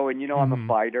think so. And I'm a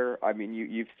fighter. I mean,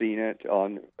 you've seen it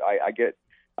on.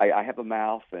 I have a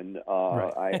mouth, and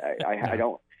I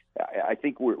don't. I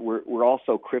think we're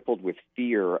also crippled with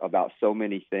fear about so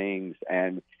many things,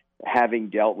 and having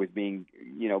dealt with being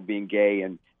gay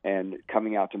and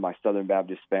coming out to my Southern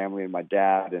Baptist family and my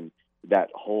dad, and that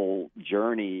whole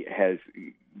journey has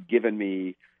given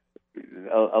me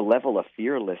a level of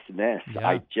fearlessness.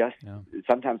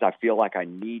 Sometimes I feel like I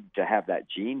need to have that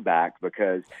gene back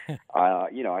because,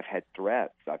 I've had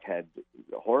threats. I've had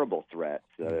horrible threats,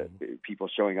 people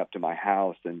showing up to my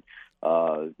house and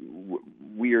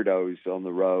weirdos on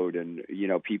the road and,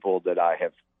 people that I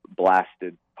have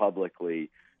blasted publicly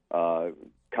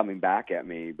coming back at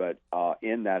me. But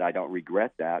in that, I don't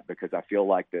regret that because I feel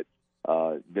like that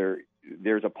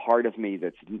there's a part of me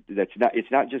that's not.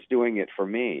 It's not just doing it for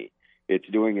me. It's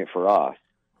doing it for us.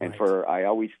 And I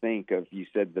always think of, you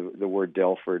said the word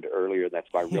Delford earlier, that's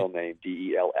my real name,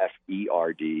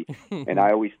 Delferd. And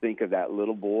I always think of that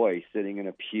little boy sitting in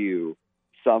a pew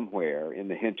somewhere in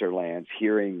the hinterlands,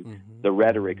 hearing the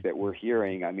rhetoric that we're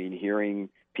hearing. I mean, hearing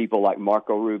people like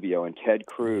Marco Rubio and Ted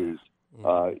Cruz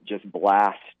just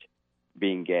blast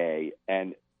being gay.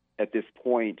 And at this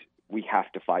point, we have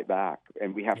to fight back,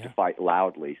 and we have to fight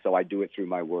loudly. So I do it through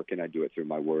my work, and I do it through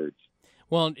my words.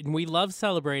 Well, we love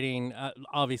celebrating.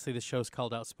 Obviously, the show's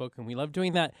called Outspoken. We love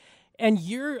doing that. And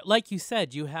you're, like you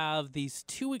said, you have these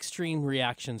two extreme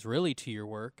reactions, really, to your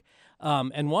work.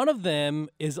 And one of them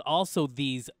is also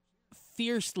these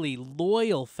fiercely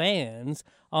loyal fans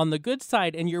on the good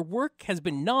side. And your work has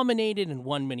been nominated and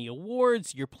won many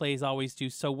awards. Your plays always do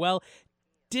so well.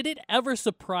 Did it ever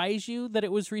surprise you that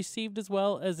it was received as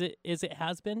well as it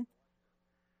has been?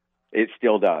 It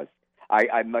still does.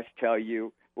 I must tell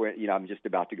you, I'm just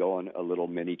about to go on a little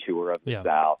mini tour of the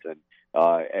South, and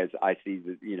as I see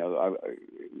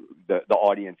the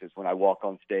audiences when I walk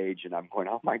on stage, and I'm going,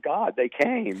 oh my God, they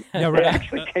came! They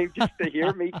actually came just to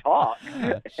hear me talk.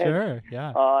 Sure,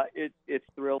 it's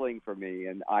thrilling for me,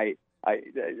 and I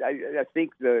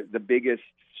think the biggest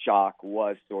shock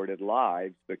was Sordid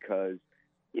Lives because.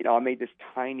 I made this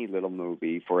tiny little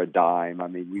movie for a dime. I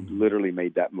mean, we literally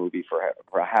made that movie for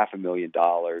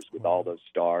 $500,000 with all those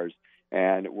stars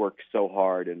and worked so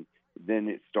hard. And then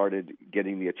it started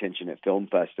getting the attention at film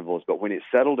festivals. But when it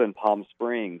settled in Palm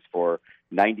Springs for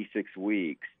 96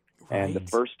 weeks, and the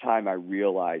first time I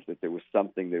realized that there was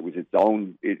something that was it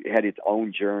had its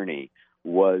own journey,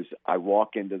 was I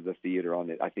walk into the theater on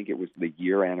it. I think it was the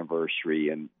year anniversary,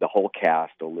 and the whole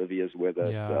cast, Olivia's with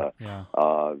us,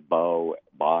 Bo,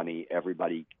 Bonnie,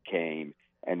 everybody came,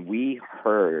 and we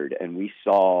heard and we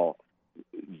saw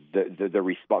the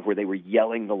response where they were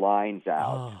yelling the lines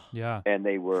out, and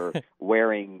they were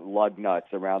wearing lug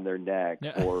nuts around their neck,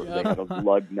 or they had a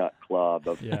lug nut club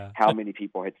of how many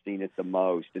people had seen it the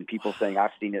most, and people saying,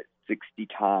 I've seen it 60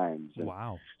 times. And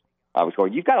wow. I was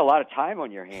going, you've got a lot of time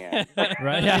on your hands,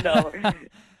 right?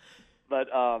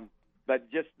 But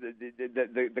just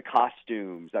the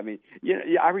costumes. I mean,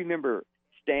 I remember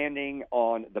standing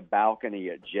on the balcony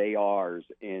at JR's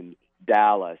in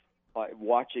Dallas,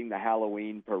 watching the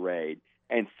Halloween parade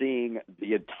and seeing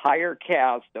the entire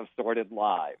cast of Sordid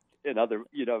Lives and other,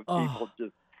 people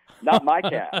just not my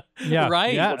cast,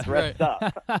 people dressed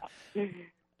up.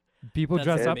 People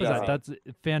dress up as that. That's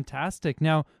fantastic.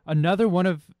 Now, another one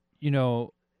of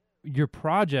your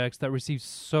projects that received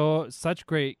such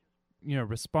great,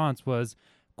 response was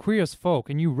Queer as Folk,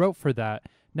 and you wrote for that.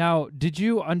 Now, did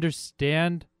you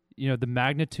understand, the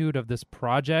magnitude of this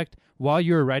project while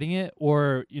you were writing it,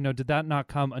 or did that not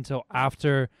come until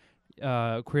after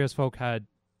Queer as Folk had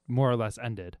more or less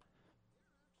ended?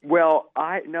 Well,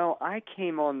 I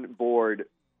came on board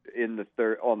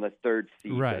on the third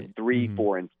season. Right. 3,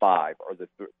 4, and 5 are the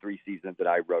 3 seasons that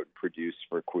I wrote and produced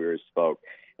for Queer as Folk.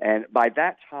 And by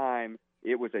that time,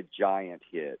 it was a giant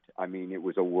hit. I mean, it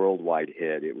was a worldwide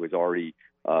hit. It was already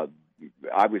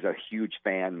I was a huge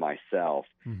fan myself,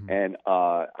 and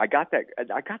I got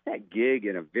that gig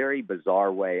in a very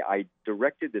bizarre way. I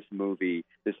directed this movie,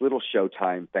 this little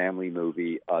Showtime family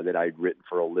movie that I'd written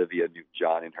for Olivia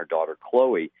Newton-John and her daughter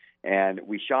Chloe, and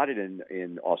we shot it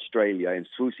in Australia. And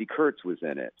Swoosie Kurtz was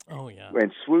in it. Oh yeah,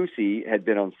 and Swoosie had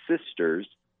been on Sisters.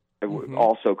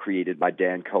 Also created by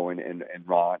Dan Cohen and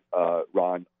Ron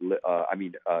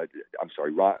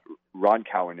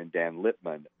Cowan and Dan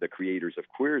Lippman, the creators of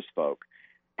Queer as Folk.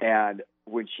 And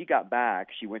when she got back,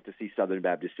 she went to see Southern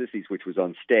Baptist Sissies, which was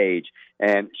on stage,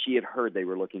 and she had heard they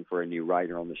were looking for a new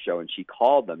writer on the show, and she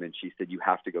called them and she said, "You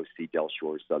have to go see Del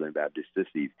Shore's Southern Baptist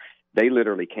Sissies." They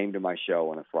literally came to my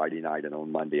show on a Friday night, and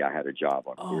on Monday I had a job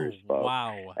on Queer as Folk.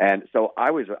 Wow! And so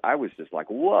I was just like,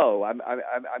 "Whoa! I'm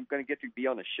going to get to be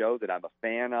on a show that I'm a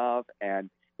fan of," and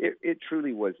it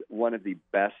truly was one of the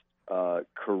best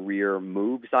career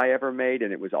moves I ever made,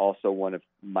 and it was also one of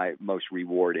my most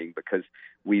rewarding because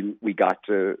we got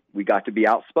to be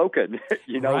outspoken.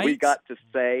 Right. We got to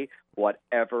say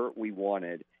whatever we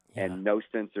wanted, and no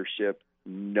censorship,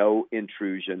 no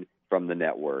intrusion from the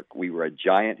network. We were a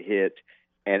giant hit,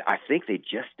 and I think they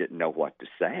just didn't know what to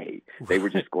say. They were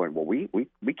just going, "Well, we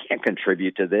can't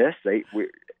contribute to this.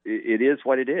 It is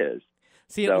what it is."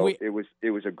 See, so it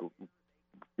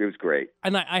was great.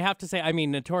 And I have to say, I mean,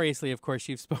 notoriously, of course,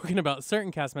 you've spoken about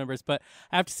certain cast members, but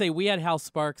I have to say we had Hal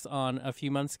Sparks on a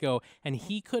few months ago, and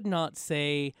he could not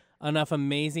say enough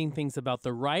amazing things about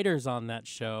the writers on that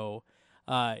show.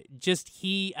 Just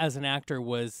he as an actor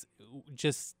was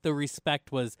just, the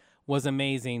respect was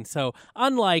amazing. So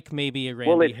unlike maybe a Randy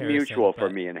Harrison. Well, it's mutual for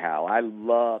me and Hal. I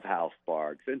love Hal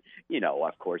Sparks. And,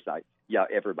 of course,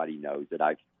 everybody knows that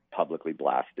I've publicly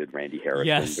blasted Randy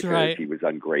Harrison because he was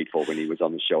ungrateful when he was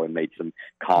on the show and made some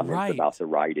comments about the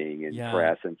writing and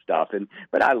press and stuff.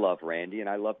 But I love Randy, and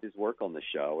I loved his work on the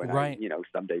show. And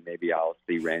someday maybe I'll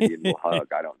see Randy and we'll hug.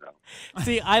 I don't know.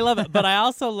 See, I love it, but I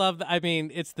also love. I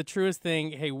mean, it's the truest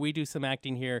thing. Hey, we do some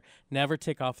acting here. Never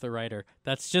tick off the writer.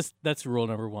 That's rule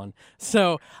number one.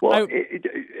 So,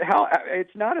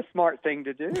 it's not a smart thing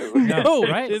to do. No,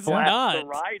 right? It's not. The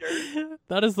writer.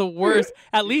 That is the worst.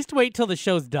 At least wait till the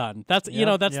show's done. That's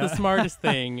that's the smartest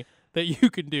thing that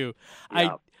you can do.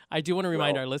 Yeah. I do want to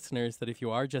remind our listeners that if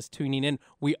you are just tuning in,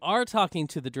 we are talking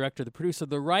to the director, the producer,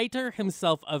 the writer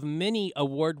himself of many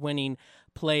award-winning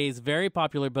plays, very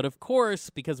popular. But of course,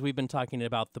 because we've been talking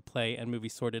about the play and movie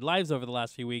Sordid Lives over the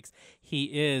last few weeks, he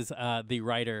is the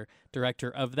writer, director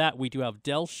of that. We do have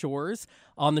Del Shores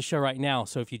on the show right now.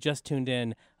 So if you just tuned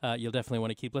in, you'll definitely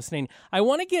want to keep listening. I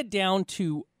want to get down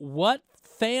to what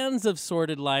fans of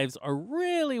Sordid Lives are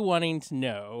really wanting to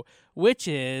know, which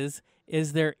is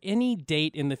there any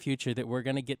date in the future that we're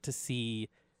going to get to see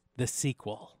the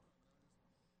sequel?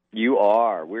 You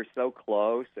are. We're so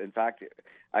close. In fact,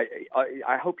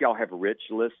 I hope y'all have rich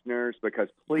listeners, because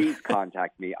please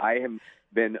contact me. I have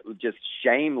been just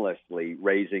shamelessly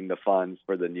raising the funds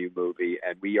for the new movie,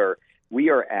 and we are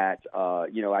at, I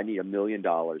need $1 million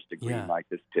to greenlight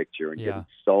this picture and get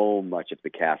so much of the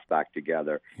cast back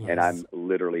together. Yes. And I'm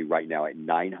literally right now at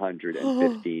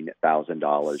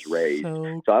 $915,000 raised.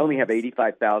 So I only have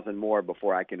 $85,000 more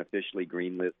before I can officially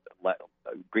greenlight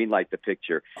the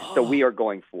picture. So we are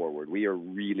going forward. We are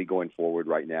really going forward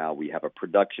right now. We have a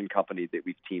production company that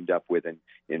we've teamed up with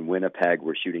in Winnipeg.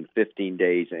 We're shooting 15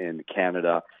 days in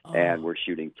Canada, and we're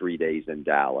shooting 3 days in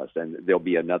Dallas. And there'll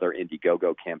be another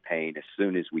Indiegogo campaign as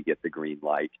soon as we get the green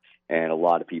light. And a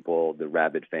lot of people, the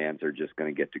rabid fans, are just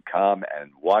going to get to come and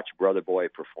watch Brother Boy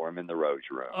perform in the Rose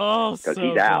Room. Oh, because so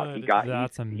he's out. Good.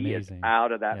 That's amazing. He is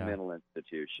out of that mental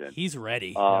institution. He's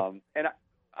ready. And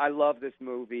I love this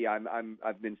movie.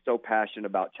 I've been so passionate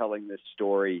about telling this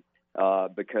story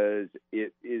because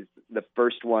it is the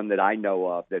first one that I know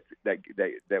of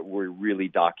that we're really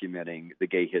documenting the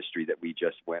gay history that we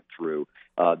just went through.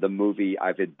 The movie,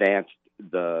 I've advanced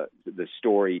the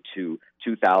story to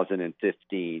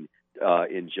 2015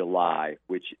 in July,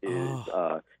 which is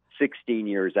 16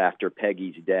 years after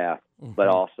Peggy's death, but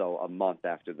also a month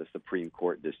after the Supreme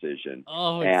Court decision.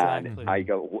 Oh, exactly. And I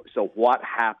go, so what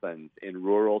happens in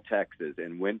rural Texas,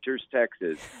 in Winters,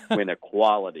 Texas, when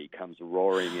equality comes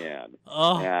roaring in?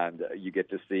 And you get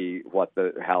to see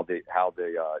how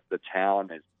the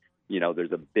town is,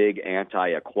 there's a big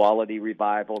anti-equality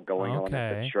revival going on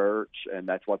at the church, and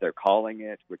that's what they're calling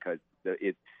it, because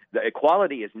the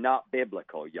equality is not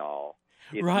biblical, y'all.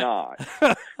 It's not.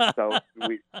 So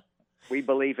we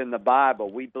believe in the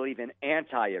Bible. We believe in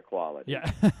anti-equality.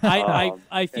 Yeah.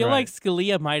 I feel like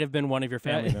Scalia might have been one of your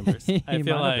family members. I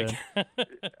feel like.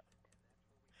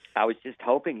 I was just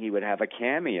hoping he would have a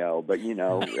cameo, but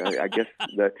I guess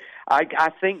I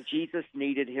think Jesus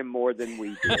needed him more than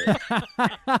we did.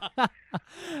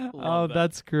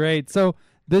 That's great. So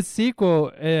this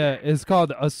sequel is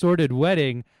called Assorted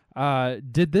Wedding.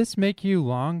 Did this make you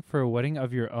long for a wedding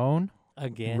of your own?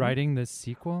 Again, writing this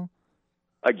sequel.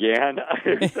 Again,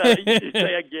 you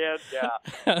say again,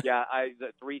 yeah.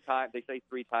 3 times. They say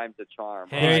 3 times the charm.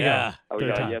 There you go. Oh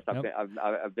yeah, yes.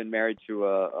 I've been married to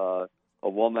a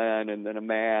woman and then a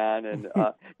man, and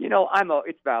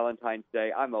it's Valentine's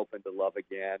Day. I'm open to love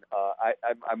again.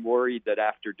 I'm worried that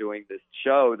after doing this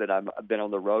show that I've been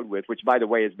on the road with, which by the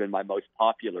way has been my most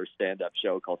popular stand-up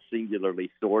show, called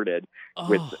Singularly Sorted,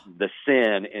 with the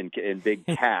sin in big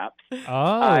caps.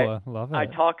 Love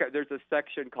it. There's a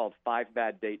section called 5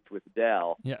 Bad Dates with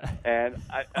Del. Yeah. And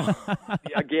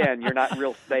again, you're not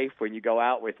real safe when you go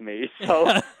out with me,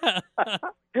 so.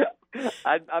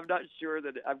 I'm not sure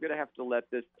that I'm going to have to let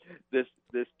this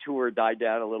tour die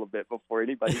down a little bit before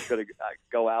anybody's going to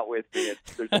go out with me.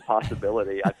 There's a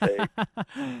possibility, I think.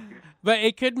 But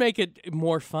it could make it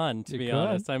more fun, to be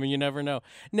honest. I mean, you never know.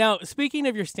 Now, speaking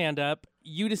of your stand-up,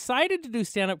 you decided to do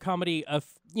stand-up comedy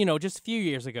just a few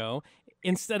years ago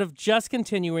instead of just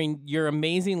continuing your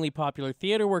amazingly popular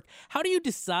theater work. How do you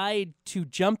decide to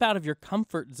jump out of your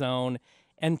comfort zone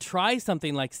and try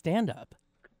something like stand-up?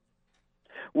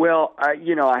 Well, I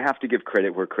have to give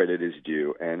credit where credit is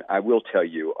due, and I will tell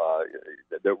you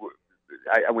that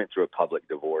I went through a public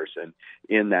divorce, and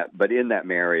in that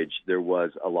marriage there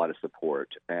was a lot of support.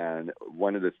 And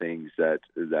one of the things that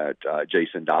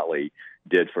Jason Dotley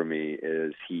did for me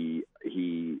is he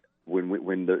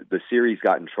when the series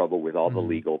got in trouble with all the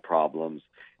legal problems,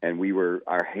 and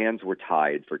our hands were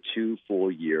tied for 2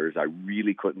 full years. I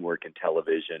really couldn't work in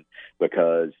television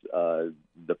because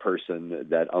the person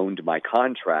that owned my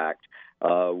contract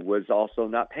was also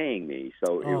not paying me.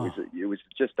 So it was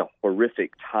just a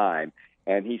horrific time.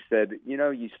 And he said,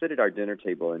 you sit at our dinner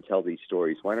table and tell these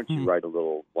stories. Why don't you write a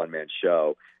little one-man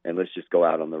show and let's just go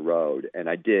out on the road? And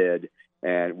I did.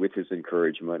 And with his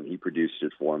encouragement, he produced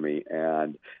it for me.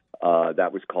 And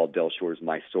that was called Del Shore's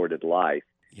My Sordid Life.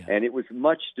 Yeah. And it was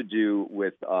much to do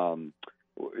with the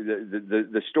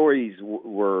stories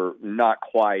were not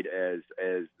quite as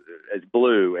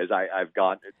blue as I've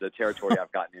got the territory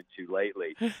I've gotten into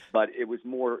lately, but it was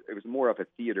more of a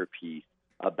theater piece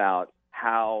about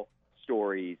how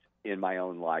stories in my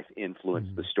own life influence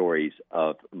the stories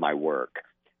of my work.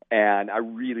 And I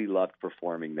really loved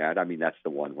performing that. I mean, that's the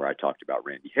one where I talked about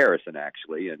Randy Harrison,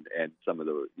 actually, and some of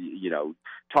the,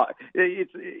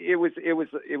 it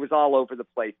was all over the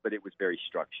place, but it was very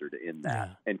structured in that.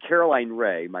 Yeah. And Caroline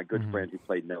Ray, my good friend who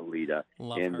played Nolita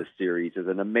in the series, is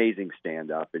an amazing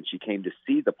stand-up, and she came to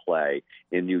see the play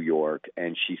in New York,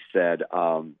 and she said,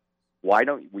 why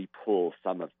don't we pull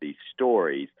some of these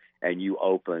stories and you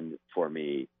open for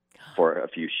me for a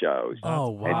few shows.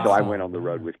 Oh, wow. And so I went on the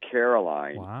road with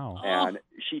Caroline. Wow. And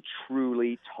she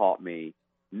truly taught me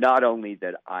not only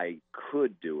that I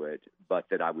could do it, but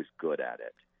that I was good at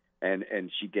it.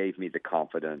 And she gave me the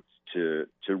confidence to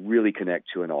really connect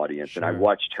to an audience. Sure. And I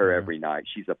watched her every night.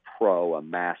 She's a pro, a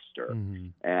master.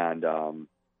 And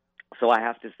so I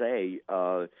have to say,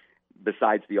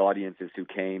 besides the audiences who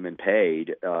came and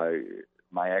paid,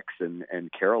 my ex and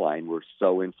Caroline were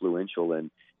so influential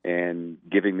in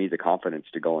giving me the confidence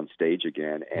to go on stage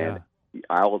again. And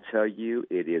I will tell you,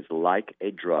 it is like a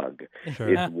drug.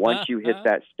 Sure. It's once you hit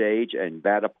that stage and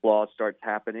that applause starts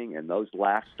happening and those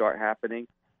laughs start happening,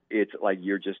 it's like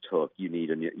you're just hooked. You need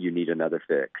another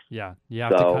fix. Yeah, you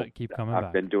have to keep coming back.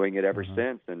 I've been doing it ever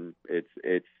since, and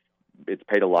it's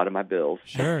paid a lot of my bills.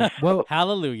 Sure. Well,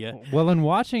 hallelujah. Well, in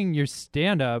watching your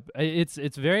stand-up, it's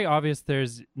very obvious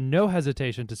there's no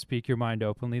hesitation to speak your mind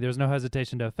openly. There's no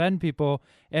hesitation to offend people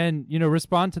and,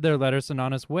 respond to their letters in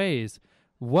honest ways.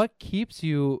 What keeps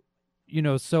you,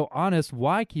 so honest?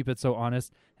 Why keep it so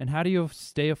honest? And how do you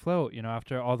stay afloat,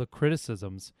 after all the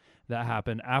criticisms that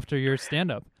happen after your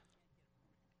stand-up?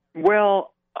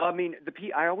 Well, I mean,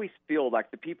 I always feel like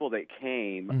the people that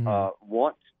came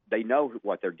they know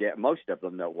what they're getting. Most of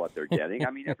them know what they're getting.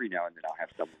 I mean, every now and then I'll have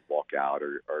someone walk out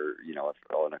or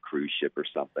on a cruise ship or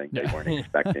something. They weren't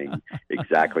expecting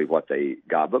exactly what they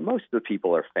got. But most of the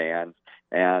people are fans.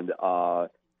 And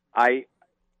I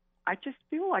I just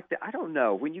feel like that. I don't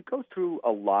know. When you go through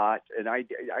a lot, and I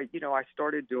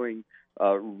started doing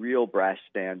real brash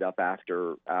stand up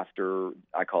after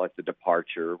I call it the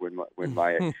departure when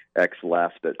my ex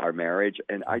left at our marriage,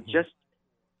 and I just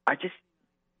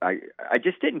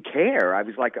didn't care. I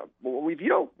was like, well, if you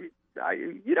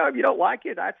don't like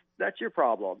it, that's your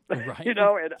problem, right.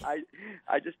 And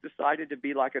I just decided to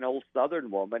be like an old Southern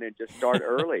woman and just start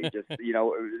early.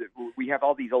 We have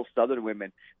all these old Southern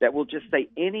women that will just say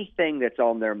anything that's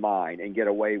on their mind and get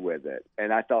away with it.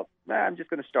 And I thought, I'm just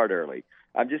going to start early.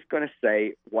 I'm just going to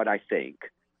say what I think.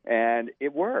 And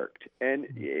it worked. And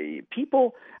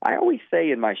people, I always say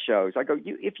in my shows, I go,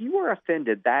 if you are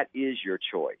offended, that is your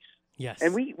choice. Yes.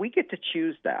 And we get to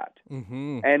choose that.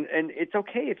 Mm-hmm. And it's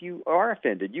okay if you are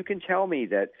offended. You can tell me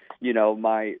that,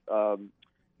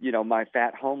 my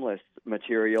fat homeless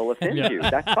material offends you.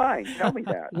 That's fine. Tell me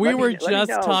that. We were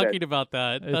just talking about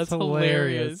that. That's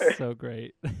hilarious. So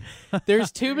great.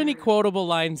 There's too many quotable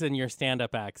lines in your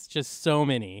stand-up acts. Just so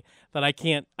many that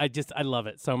I love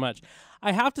it so much.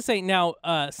 I have to say now,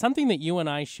 something that you and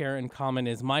I share in common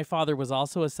is my father was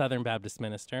also a Southern Baptist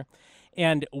minister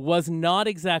and was not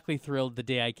exactly thrilled the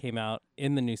day I came out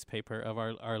in the newspaper of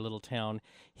our little town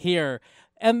here.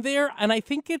 And I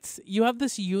think you have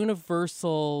this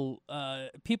universal,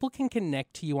 people can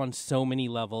connect to you on so many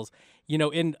levels.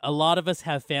 And a lot of us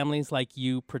have families like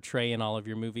you portray in all of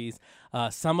your movies.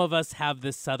 Some of us have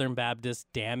this Southern Baptist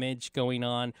damage going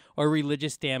on or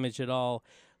religious damage at all.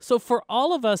 So for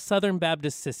all of us Southern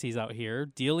Baptist sissies out here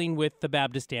dealing with the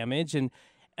Baptist damage and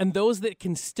those that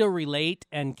can still relate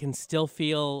and can still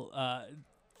feel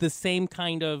the same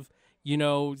kind of,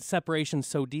 separation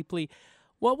so deeply,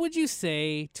 what would you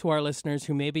say to our listeners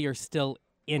who maybe are still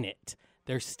in it?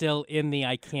 They're still in the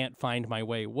I can't find my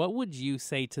way. What would you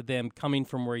say to them coming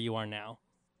from where you are now?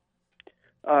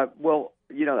 Well,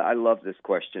 I love this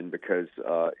question because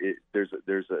there's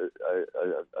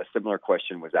a similar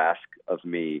question was asked of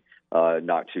me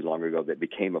not too long ago that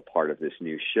became a part of this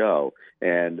new show,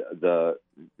 and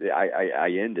I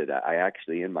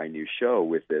actually end my new show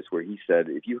with this where he said,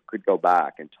 if you could go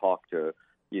back and talk to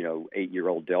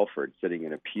 8-year-old Delford sitting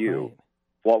in a pew, right.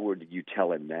 What would you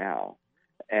tell him now?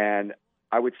 And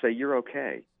I would say, you're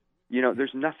okay.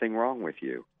 There's nothing wrong with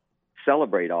you.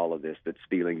 Celebrate all of this that's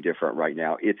feeling different right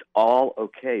now. It's all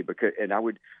okay and I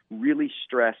would really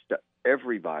stress to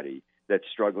everybody that's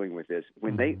struggling with this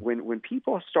when when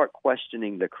people start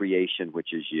questioning the creation,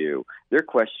 which is you, they're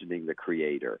questioning the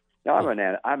creator. Now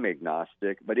I'm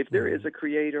agnostic, but if there is a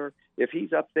creator, if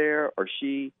he's up there or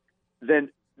she, then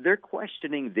they're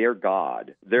questioning their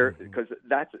God. Because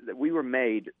we were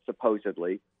made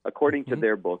supposedly according to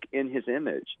their book in his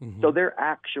image. So they're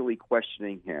actually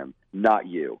questioning him, not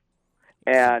you.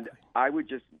 And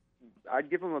I'd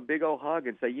give them a big old hug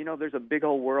and say, there's a big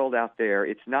old world out there.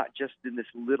 It's not just in this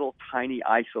little tiny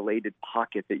isolated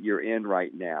pocket that you're in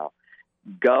right now.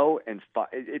 Go and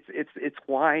it's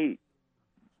why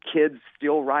kids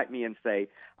still write me and say,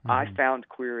 I found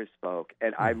Queer as Folk,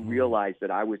 and I realized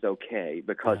that I was okay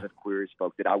because of Queer as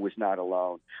Folk, that I was not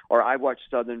alone. Or I watched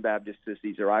Southern Baptist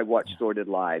Sissies, or I watched Sordid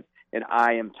Live, and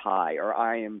I am Ty, or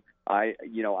I'm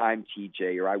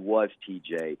TJ, or I was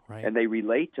TJ, right. And they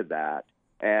relate to that.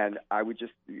 And I would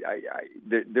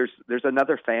there's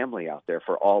another family out there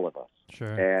for all of us.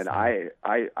 Sure. And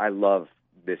I love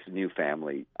this new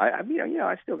family. I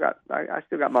still got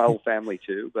my old family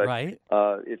too. But right.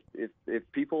 If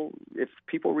people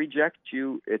reject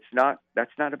you, that's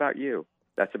not about you.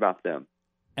 That's about them.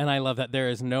 And I love that there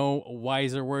is no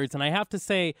wiser words. And I have to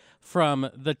say, from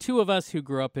the two of us who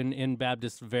grew up in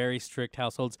Baptist, very strict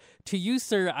households, to you,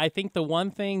 sir, I think the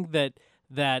one thing that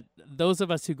those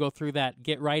of us who go through that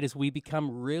get right is we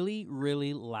become really,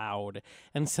 really loud.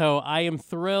 And so I am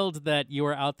thrilled that you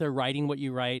are out there writing what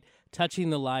you write, touching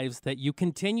the lives that you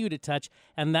continue to touch,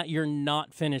 and that you're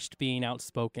not finished being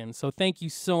outspoken. So thank you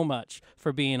so much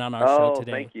for being on our show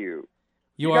today. Oh, thank you.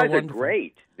 You guys are wonderful.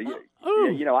 Great.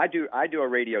 I do a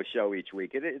radio show each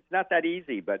week. It's not that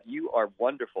easy, but you are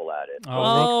wonderful at it.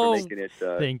 Oh, thanks for making it.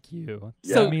 Thank you.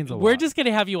 So that means a lot. We're just going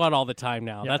to have you on all the time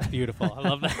now. Yeah. That's beautiful. I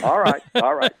love that. All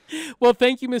right. Well,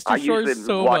 thank you, Mr. Shores,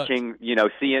 so much. I'm watching,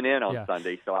 CNN on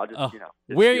Sunday, so I'll just,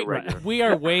 we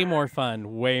are way more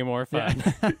fun. Way more fun.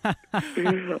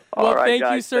 All right, thank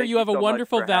guys, you, sir. Thank you have a so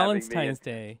wonderful Valentine's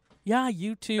Day. Yeah,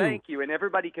 you too. Thank you. And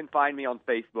everybody can find me on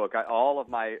Facebook. All of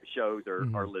my shows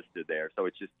are listed there. So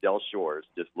it's just Del Shores.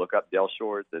 Just look up Del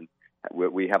Shores, and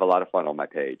we have a lot of fun on my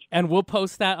page. And we'll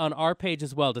post that on our page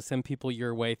as well to send people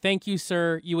your way. Thank you,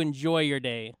 sir. You enjoy your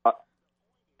day.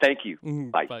 Thank you.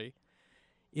 Bye.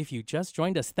 If you just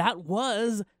joined us, that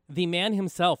was the man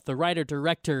himself, the writer,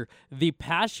 director, the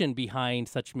passion behind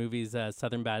such movies as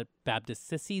Southern Baptist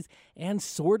Sissies and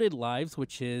Sordid Lives,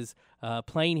 which is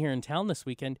playing here in town this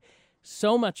weekend.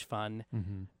 So much fun.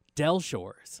 Del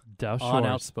Shores. On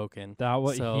Outspoken.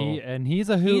 He's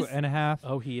a hoot and a half.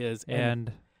 Oh, he is.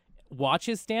 And watch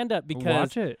his stand-up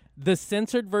because the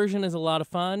censored version is a lot of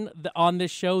fun. On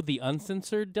this show, the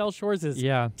uncensored Del Shores is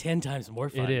 10 times more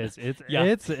fun. It is.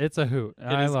 It's a hoot.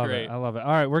 I love it. I love it.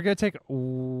 All right, we're going to take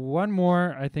one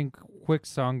more, I think, quick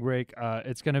song break.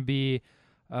 It's going to be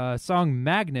song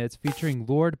Magnets featuring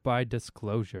Lord by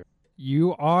Disclosure.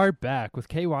 You are back with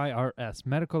KYRS,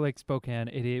 Medical Lake Spokane,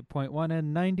 88.1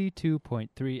 and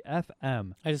 92.3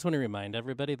 FM. I just want to remind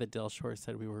everybody that Del Shores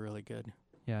said we were really good.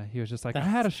 Yeah, he was just like, I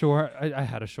had a show.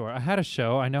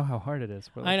 I know how hard it is.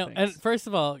 I know. And first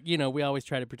of all, we always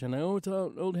try to pretend, it's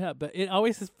an old hat, but it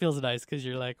always just feels nice because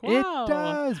you're like, wow. It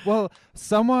does. Well,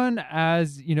 someone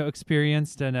as,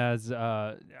 experienced and as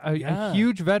a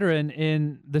huge veteran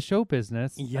in the show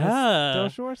business. Yeah. Del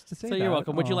Shores to say so that. you're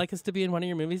welcome. Would you like us to be in one of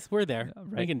your movies? We're there.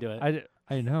 Right. We can do it.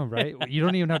 I know, right? You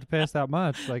don't even have to pay us that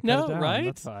much. Like, no, cut it down. right?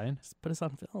 That's fine. Just put us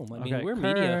on film. I mean, we're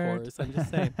media whores. I'm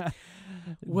just saying.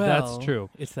 Well, that's true.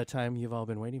 It's that time you've all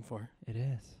been waiting for. It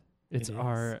is. It's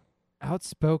our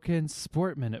Outspoken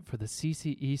Sport Minute for the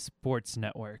CCE Sports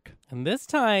Network. And this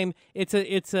time, it's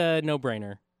a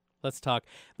no-brainer. Let's talk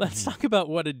about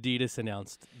what Adidas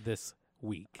announced this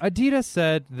week. Adidas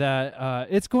said that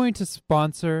it's going to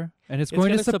sponsor and it's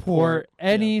going to support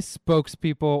any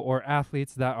spokespeople or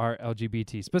athletes that are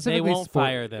LGBT. Specifically, they won't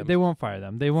fire them. They won't fire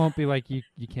them. They won't be like, you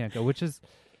can't go, which is...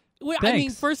 Well, I mean,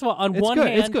 first of all, on one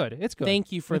hand, it's good.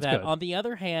 Thank you for that. Good. On the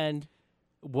other hand,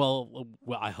 well,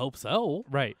 I hope so.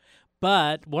 Right.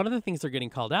 But one of the things they're getting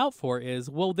called out for is,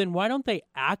 well, then why don't they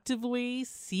actively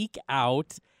seek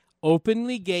out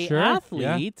openly gay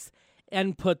athletes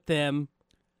and put them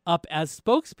up as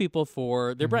spokespeople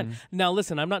for their brand? Now,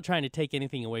 listen, I'm not trying to take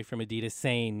anything away from Adidas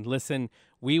saying, listen,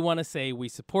 we want to say we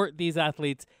support these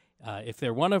athletes. If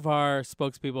they're one of our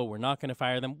spokespeople, we're not going to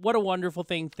fire them. What a wonderful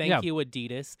thing. Thank you,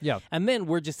 Adidas. Yeah. And then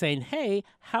we're just saying, hey,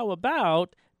 how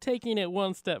about taking it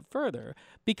one step further?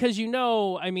 Because,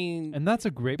 I mean... And that's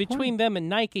a great between point. them and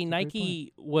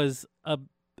Nike was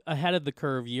ahead of the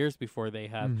curve years before they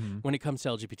have when it comes to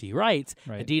LGBT rights.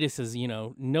 Right. Adidas is,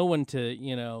 no one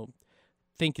to,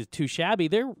 think is too shabby.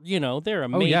 They're a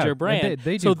major brand.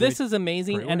 They so this is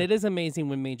amazing, and it is amazing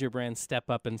when major brands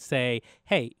step up and say,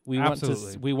 "Hey, we want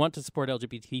to support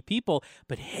LGBT people,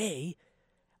 but hey,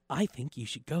 I think you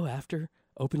should go after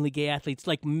openly gay athletes.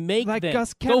 Like them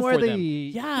Gus go for them."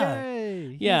 Yeah,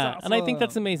 yeah, and I think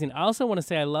that's amazing. I also want to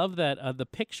say I love that the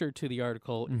picture to the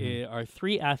article are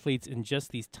 3 athletes in just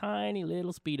these tiny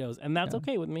little Speedos, and that's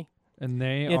okay with me. And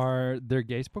they're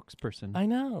gay spokesperson. I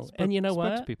know. And you know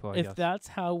what? If that's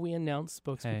how we announce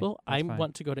spokespeople, I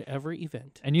want to go to every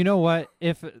event. And you know what?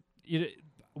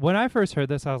 When I first heard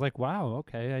this, I was like, wow,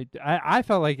 okay. I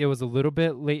felt like it was a little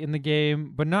bit late in the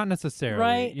game, but not necessarily.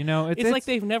 Right. It's like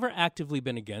they've never actively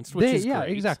been against, which is great. Yeah,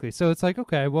 exactly. So it's like,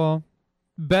 okay, well,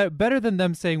 better than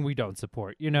them saying we don't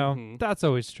support. That's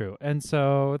always true. And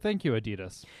so thank you,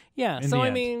 Adidas. Yeah. So,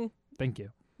 I mean. Thank you.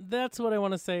 That's what I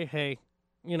want to say. Hey.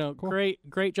 Cool.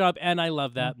 Great job, and I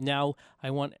love that. Now I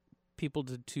want people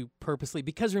to purposely,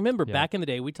 because remember, back in the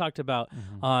day, we talked about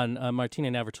on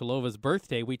Martina Navratilova's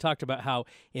birthday, we talked about how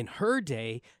in her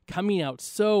day, coming out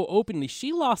so openly,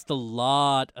 she lost a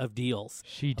lot of deals.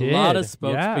 She did. A lot of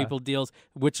spokespeople deals,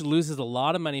 which loses a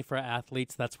lot of money for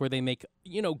athletes. That's where they make,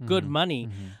 good money.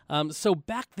 So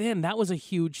back then, that was a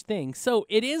huge thing. So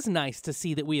it is nice to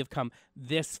see that we have come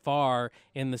this far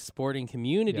in the sporting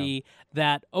community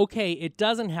that, okay, it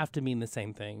doesn't have to mean the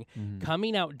same thing.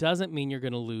 Coming out doesn't mean you're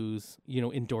going to lose,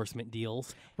 endorsement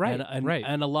deals. Right,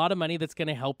 and a lot of money that's going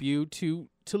to help you to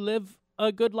live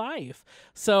a good life.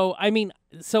 So, I mean,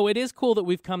 it is cool that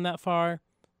we've come that far.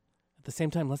 At the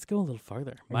same time, let's go a little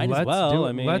farther. Might as well.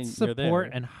 I mean, let's support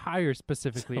and hire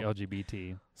specifically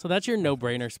LGBT. So that's your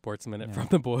no-brainer sports minute from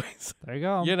the boys. There you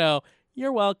go.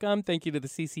 You're welcome. Thank you to the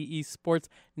CCE Sports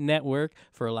Network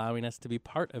for allowing us to be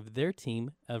part of their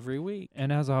team every week.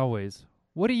 And as always,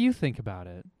 what do you think about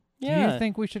it? Yeah. Do you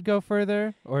think we should go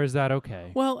further, or is that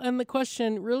okay? Well, and the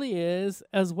question really is,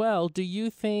 as well, do you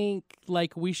think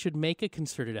we should make a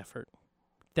concerted effort?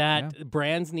 That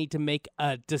brands need to make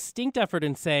a distinct effort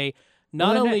and say,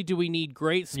 not only do we need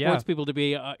great sports people to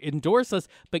be endorse us,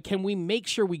 but can we make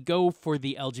sure we go for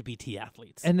the LGBT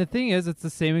athletes? And the thing is, it's the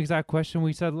same exact question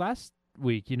we said last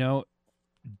week.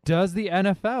 Does the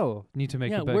NFL need to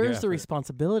make a bigger where's effort? the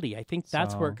responsibility? I think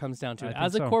that's where it comes down to.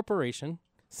 As a corporation,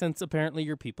 since apparently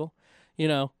you're people,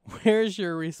 where's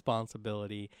your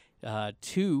responsibility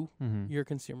to your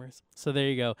consumers? So there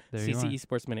you go. CCE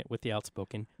Sports Minute with the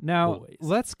Outspoken Boys.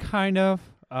 Let's kind of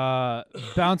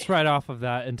bounce right off of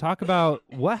that and talk about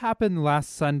what happened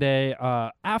last Sunday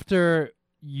after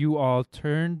you all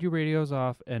turned your radios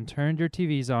off and turned your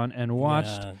TVs on and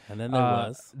watched and then there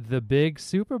was the big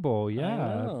Super Bowl.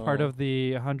 Yeah, part of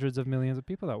the hundreds of millions of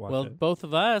people that watched it. Well, both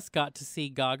of us got to see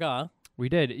Gaga. We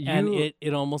did. And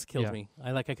it almost killed me.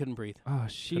 I couldn't breathe. Oh,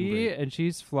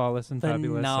 she's flawless and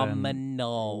fabulous.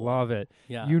 Phenomenal. Love it.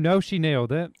 Yeah. She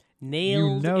nailed it.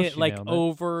 Nailed it like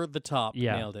over the top.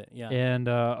 Yeah. Nailed it. Yeah. And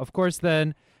of course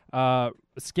then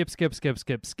skip,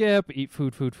 eat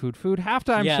food.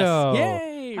 Halftime show.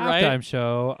 Yay! Halftime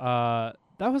show.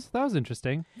 That was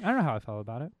interesting. I don't know how I felt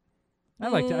about it. I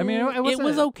liked it. I mean, it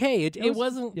was okay. It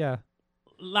wasn't. Yeah.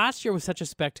 Last year was such a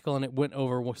spectacle, and it went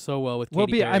over so well with Katy Well,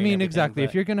 Perry exactly.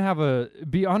 If you're gonna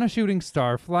be on a shooting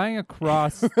star flying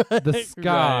across the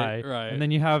sky, right. And then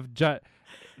you have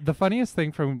the funniest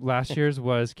thing from last year's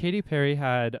was Katy Perry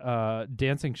had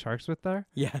dancing sharks with her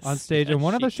on stage, and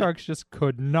one of the sharks just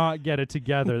could not get it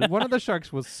together. One of the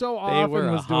sharks was so off and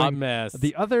was doing hot mess.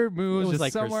 The other moves was just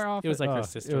like somewhere off. It was like her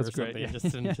sister or something. Yeah.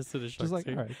 Just in the sharks. She's like,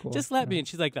 all right, cool. Just let me. And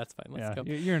she's like, that's fine. Let's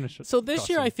go. You're in a So this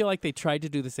year, I feel like they tried to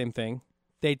do the same thing.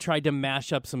 They tried to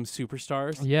mash up some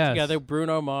superstars together.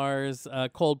 Bruno Mars,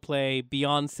 Coldplay,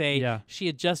 Beyonce. Yeah. She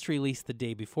had just released the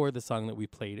day before the song that we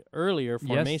played earlier,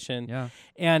 Formation. Yes.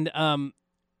 Yeah. And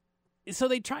so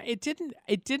they tried. It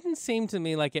didn't seem to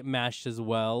me like it mashed as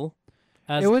well.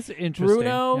 As it was interesting.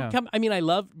 Bruno, I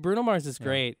love Bruno Mars is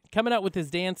great. Coming out with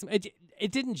his dance,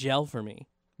 it didn't gel for me.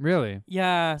 Really?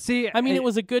 Yeah. See, it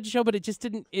was a good show, but it just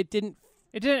didn't. It didn't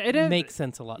make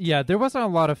sense a lot. Yeah, there wasn't a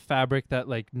lot of fabric that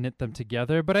knit them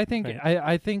together, but I think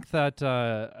I think that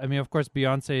of course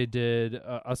Beyonce did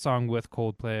a song with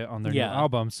Coldplay on their new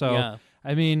album, so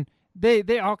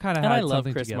they all kind of had I love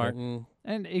something Chris together. Martin.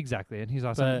 And exactly, and he's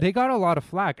awesome. They got a lot of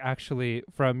flack actually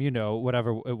from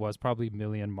whatever it was, probably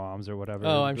Million Moms or whatever.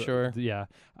 Oh, I'm sure. Yeah,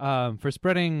 for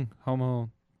spreading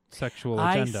homosexual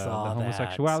agenda, the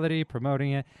homosexuality,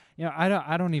 promoting it.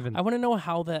 I don't even. I want to know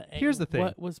how that. Here's the thing.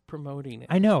 What was promoting it?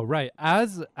 I know, right?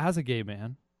 As a gay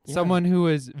man, someone who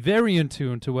is very in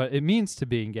tune to what it means to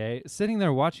being gay, sitting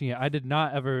there watching it, I did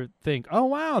not ever think, "Oh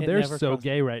wow, they're so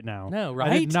gay right now." No,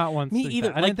 right? I did not once. Me think either.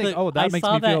 That. I didn't think, "Oh, that makes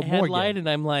me feel more gay." I saw that headline, and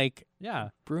I'm like, "Yeah,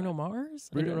 Bruno Mars."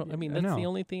 I don't know. I mean, that's the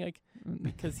only thing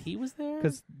because he was there.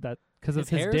 Because of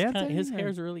his dancing? His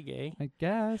hair's really gay. I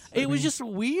guess. It was just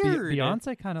weird.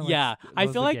 Beyonce kind of I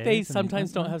feel like they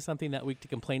sometimes don't have something that week to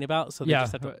complain about, so they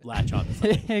just have to latch on to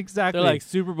something. Exactly. They're like,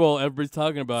 Super Bowl, everybody's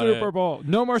talking about it. Super Bowl.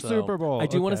 No more Super Bowl. I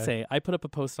do want to say, I put up a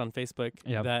post on Facebook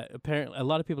that apparently a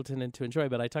lot of people tended to enjoy,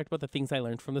 but I talked about the things I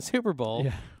learned from the Super Bowl.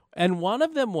 Yeah. And one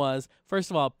of them was, first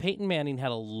of all, Peyton Manning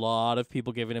had a lot of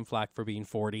people giving him flack for being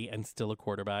 40 and still a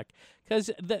quarterback. Because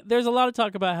there's a lot of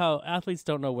talk about how athletes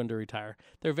don't know when to retire.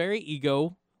 They're very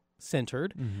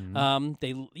ego-centered. Mm-hmm.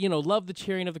 They, love the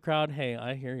cheering of the crowd. Hey,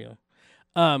 I hear you.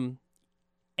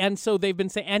 And so they've been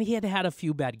saying, and he had a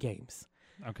few bad games.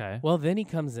 Okay. Well, then he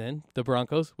comes in, the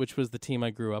Broncos, which was the team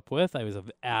I grew up with. I was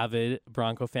an avid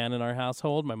Bronco fan in our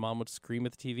household. My mom would scream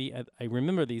at the TV. I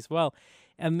remember these well.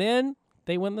 And then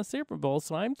they win the Super Bowl,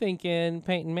 so I'm thinking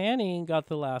Peyton Manning got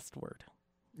the last word.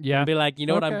 Yeah. And be like,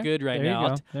 what, I'm good right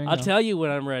now. I'll tell you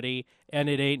when I'm ready, and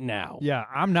it ain't now. Yeah,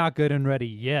 I'm not good and ready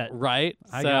yet. Right?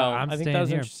 I think that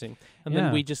was interesting. And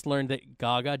then we just learned that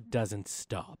Gaga doesn't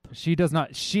stop. She does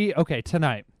not.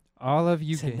 Tonight, all of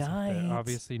you guys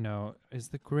obviously know, is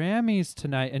the Grammys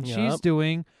tonight, and she's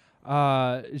doing,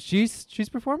 she's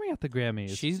performing at the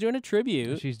Grammys. She's doing a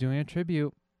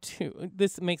tribute. To,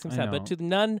 this makes him sad, but to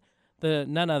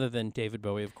none other than David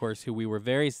Bowie, of course, who we were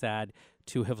very sad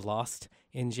to have lost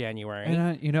in January.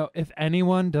 And if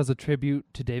anyone does a tribute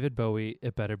to David Bowie,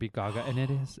 it better be Gaga, and it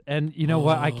is. And you know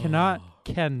what? I cannot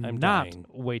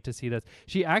wait to see this.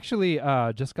 She actually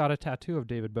just got a tattoo of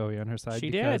David Bowie on her side.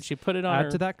 She did. She put it on.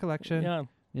 Add to that collection.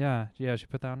 Yeah. Yeah. She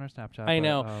put that on her Snapchat. I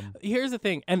know. Here's the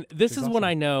thing, and this is when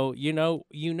I know.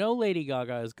 Lady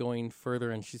Gaga is going further,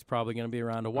 and she's probably going to be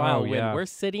around a while. When we're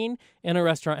sitting in a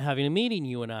restaurant having a meeting,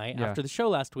 you and I, after the show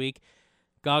last week,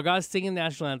 Gaga's singing the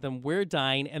national anthem. We're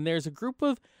dying, and there's a group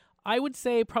of, I would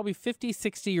say, probably 50,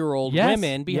 60-year-old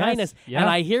women behind us, and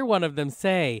I hear one of them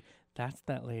say, "That's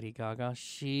that Lady Gaga.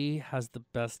 She has the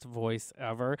best voice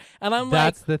ever." And I'm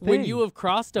That's the when thing. you have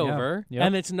crossed over,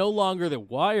 and it's no longer the,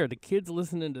 why are the kids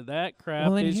listening to that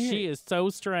crap? Well, she is so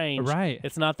strange. Right.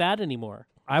 It's not that anymore.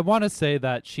 I want to say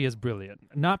that she is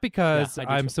brilliant. Not because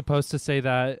I'm supposed to say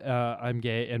that I'm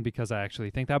gay and because I actually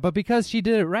think that, but because she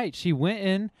did it right. She went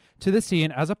in to the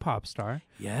scene as a pop star.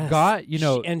 Yes. Got,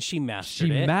 and she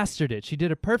mastered it. She mastered it. She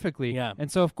did it perfectly. Yeah. And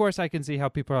so, of course, I can see how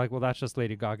people are like, well, that's just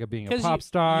Lady Gaga being a pop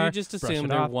star. You just assume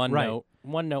they're one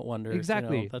note wonders.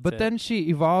 Exactly. But then she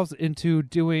evolves into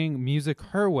doing music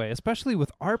her way, especially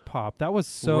with art pop. That was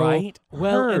so right.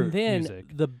 Well, and then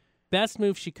music. The best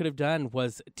move she could have done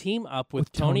was team up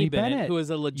with Tony Bennett, who is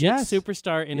a legit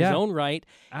superstar in his own right,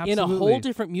 in a whole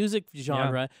different music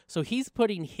genre. So he's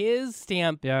putting his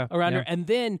stamp around her. And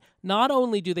then not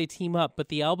only do they team up, but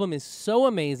the album is so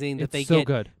amazing that they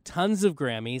get tons of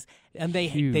Grammys. And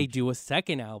they do a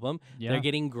second album. Yeah. They're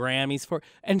getting Grammys for.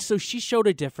 And so she showed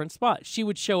a different spot. She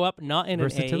would show up not in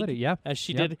versatility, an A, as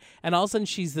she did. And all of a sudden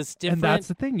she's this different. And that's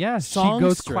the thing, she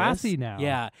goes classy now.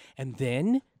 Yeah. And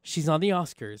then she's on the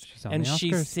Oscars.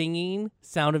 She's singing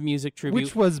Sound of Music tribute.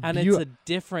 Which was and it's a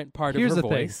different part of her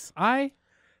voice. Thing. I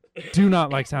do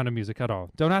not like Sound of Music at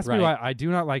all. Don't ask me why. I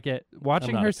do not like it.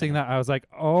 Watching her sing that, I was like,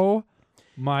 oh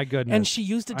my goodness. And she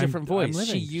used a different voice.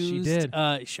 She used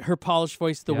her polished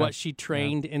voice, what she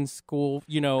trained in school,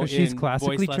 she's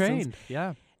classically trained.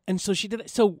 Yeah. And so she did that.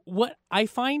 So what I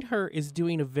find her is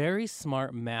doing a very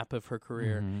smart map of her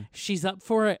career. Mm-hmm. She's up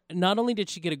for it. Not only did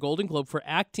she get a Golden Globe for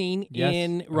acting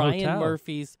in Ryan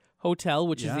Murphy's Hotel,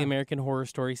 which is the American Horror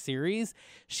Story series.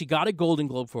 She got a Golden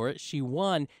Globe for it. She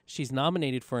won. She's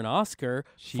nominated for an Oscar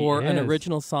for an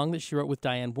original song that she wrote with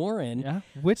Diane Warren. Yeah,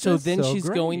 she's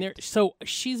going there. So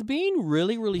she's being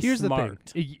really, really smart.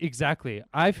 The thing. Exactly.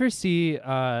 I foresee,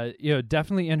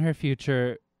 definitely in her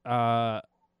future,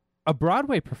 a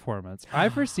Broadway performance. I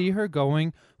foresee her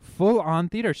going full on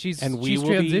theater. She's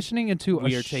transitioning into a show.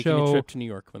 We are taking a trip to New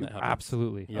York when that happens.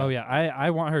 Absolutely. Yeah. Oh yeah. I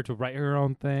want her to write her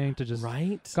own thing, to just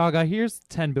Gaga, here's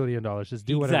 $10 billion. Just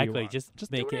do whatever you want.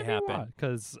 Just make it happen.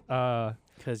 Because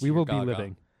we will be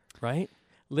living. Right?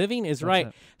 Living is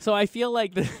right. So I feel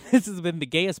like this has been the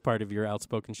gayest part of your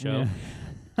Outspoken show.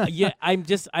 Yeah.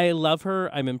 I love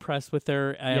her. I'm impressed with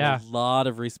her. I have a lot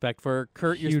of respect for her.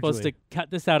 Kurt, you're supposed to cut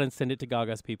this out and send it to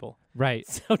Gaga's people. Right.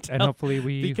 So and hopefully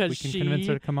we can convince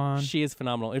her to come on. She is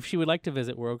phenomenal. If she would like to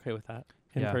visit, we're okay with that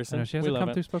in person. I know she hasn't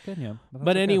come through Spokane.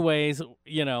 But anyways,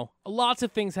 lots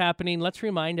of things happening. Let's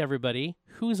remind everybody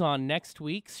who's on next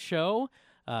week's show.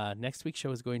 Next week's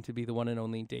show is going to be the one and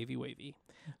only Davey Wavy.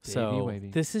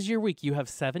 This is your week. You have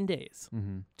 7 days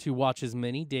to watch as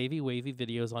many Davey Wavy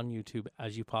videos on YouTube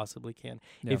as you possibly can.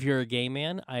 Yeah. If you're a gay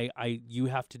man, you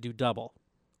have to do double,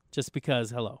 just because.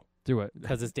 Hello, do it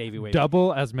because it's Davey Wavy.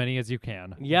 Double as many as you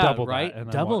can. Yeah, double right.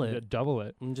 That, double it. Double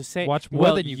it. I'm just saying. Watch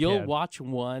more than you'll can. Watch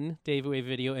one Davey Wavy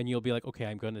video and you'll be like, okay,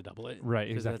 I'm going to double it. Right.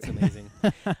 Exactly. That's amazing.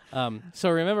 So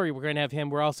remember, we're going to have him.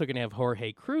 We're also going to have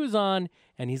Jorge Cruz on,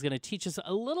 and he's going to teach us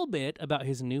a little bit about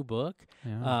his new book,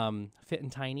 Fit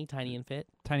and Tiny, Tiny and Fit.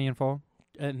 Tiny and Full.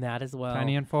 And that as well.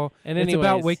 Tiny and Full. And it's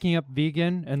about waking up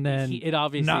vegan and then it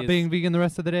obviously not being vegan the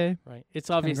rest of the day. Right. It's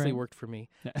obviously worked for me.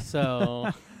 So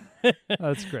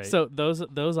that's great. So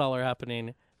those all are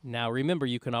happening now. Remember,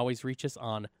 you can always reach us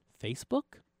on Facebook.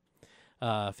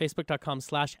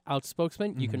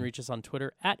 Facebook.com/Outspokesman. You can reach us on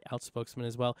Twitter @Outspokesman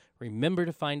as well. Remember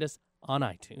to find us on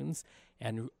iTunes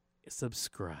and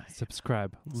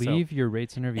subscribe. Leave your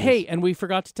rates and reviews. Hey, and we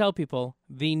forgot to tell people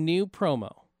the new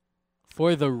promo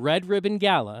for the Red Ribbon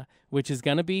Gala, which is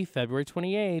going to be February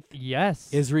 28th.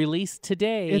 Yes. Is released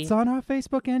today. It's on our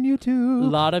Facebook and YouTube.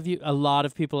 A lot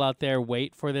of people out there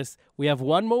wait for this. We have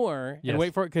one more and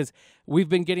wait for it because we've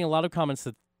been getting a lot of comments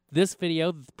that this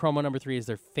video, promo number 3, is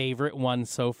their favorite one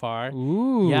so far.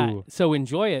 Ooh. Yeah. So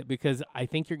enjoy it because I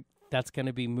think that's going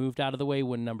to be moved out of the way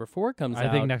when number 4 comes out.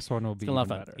 I think next one will be even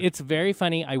better. It's very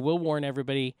funny. I will warn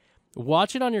everybody,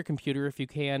 watch it on your computer if you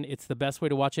can. It's the best way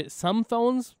to watch it. Some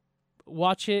phones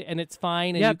watch it and it's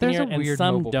fine and you can hear it, and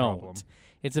some don't. Problem.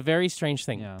 It's a very strange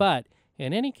thing. Yeah. But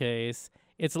in any case,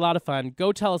 it's a lot of fun.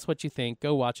 Go tell us what you think.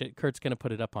 Go watch it. Kurt's going to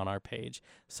put it up on our page.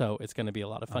 So it's going to be a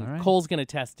lot of fun. Right. Cole's going to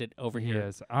test it over here.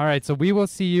 Yes. All right. So we will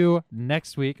see you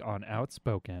next week on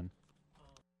Outspoken.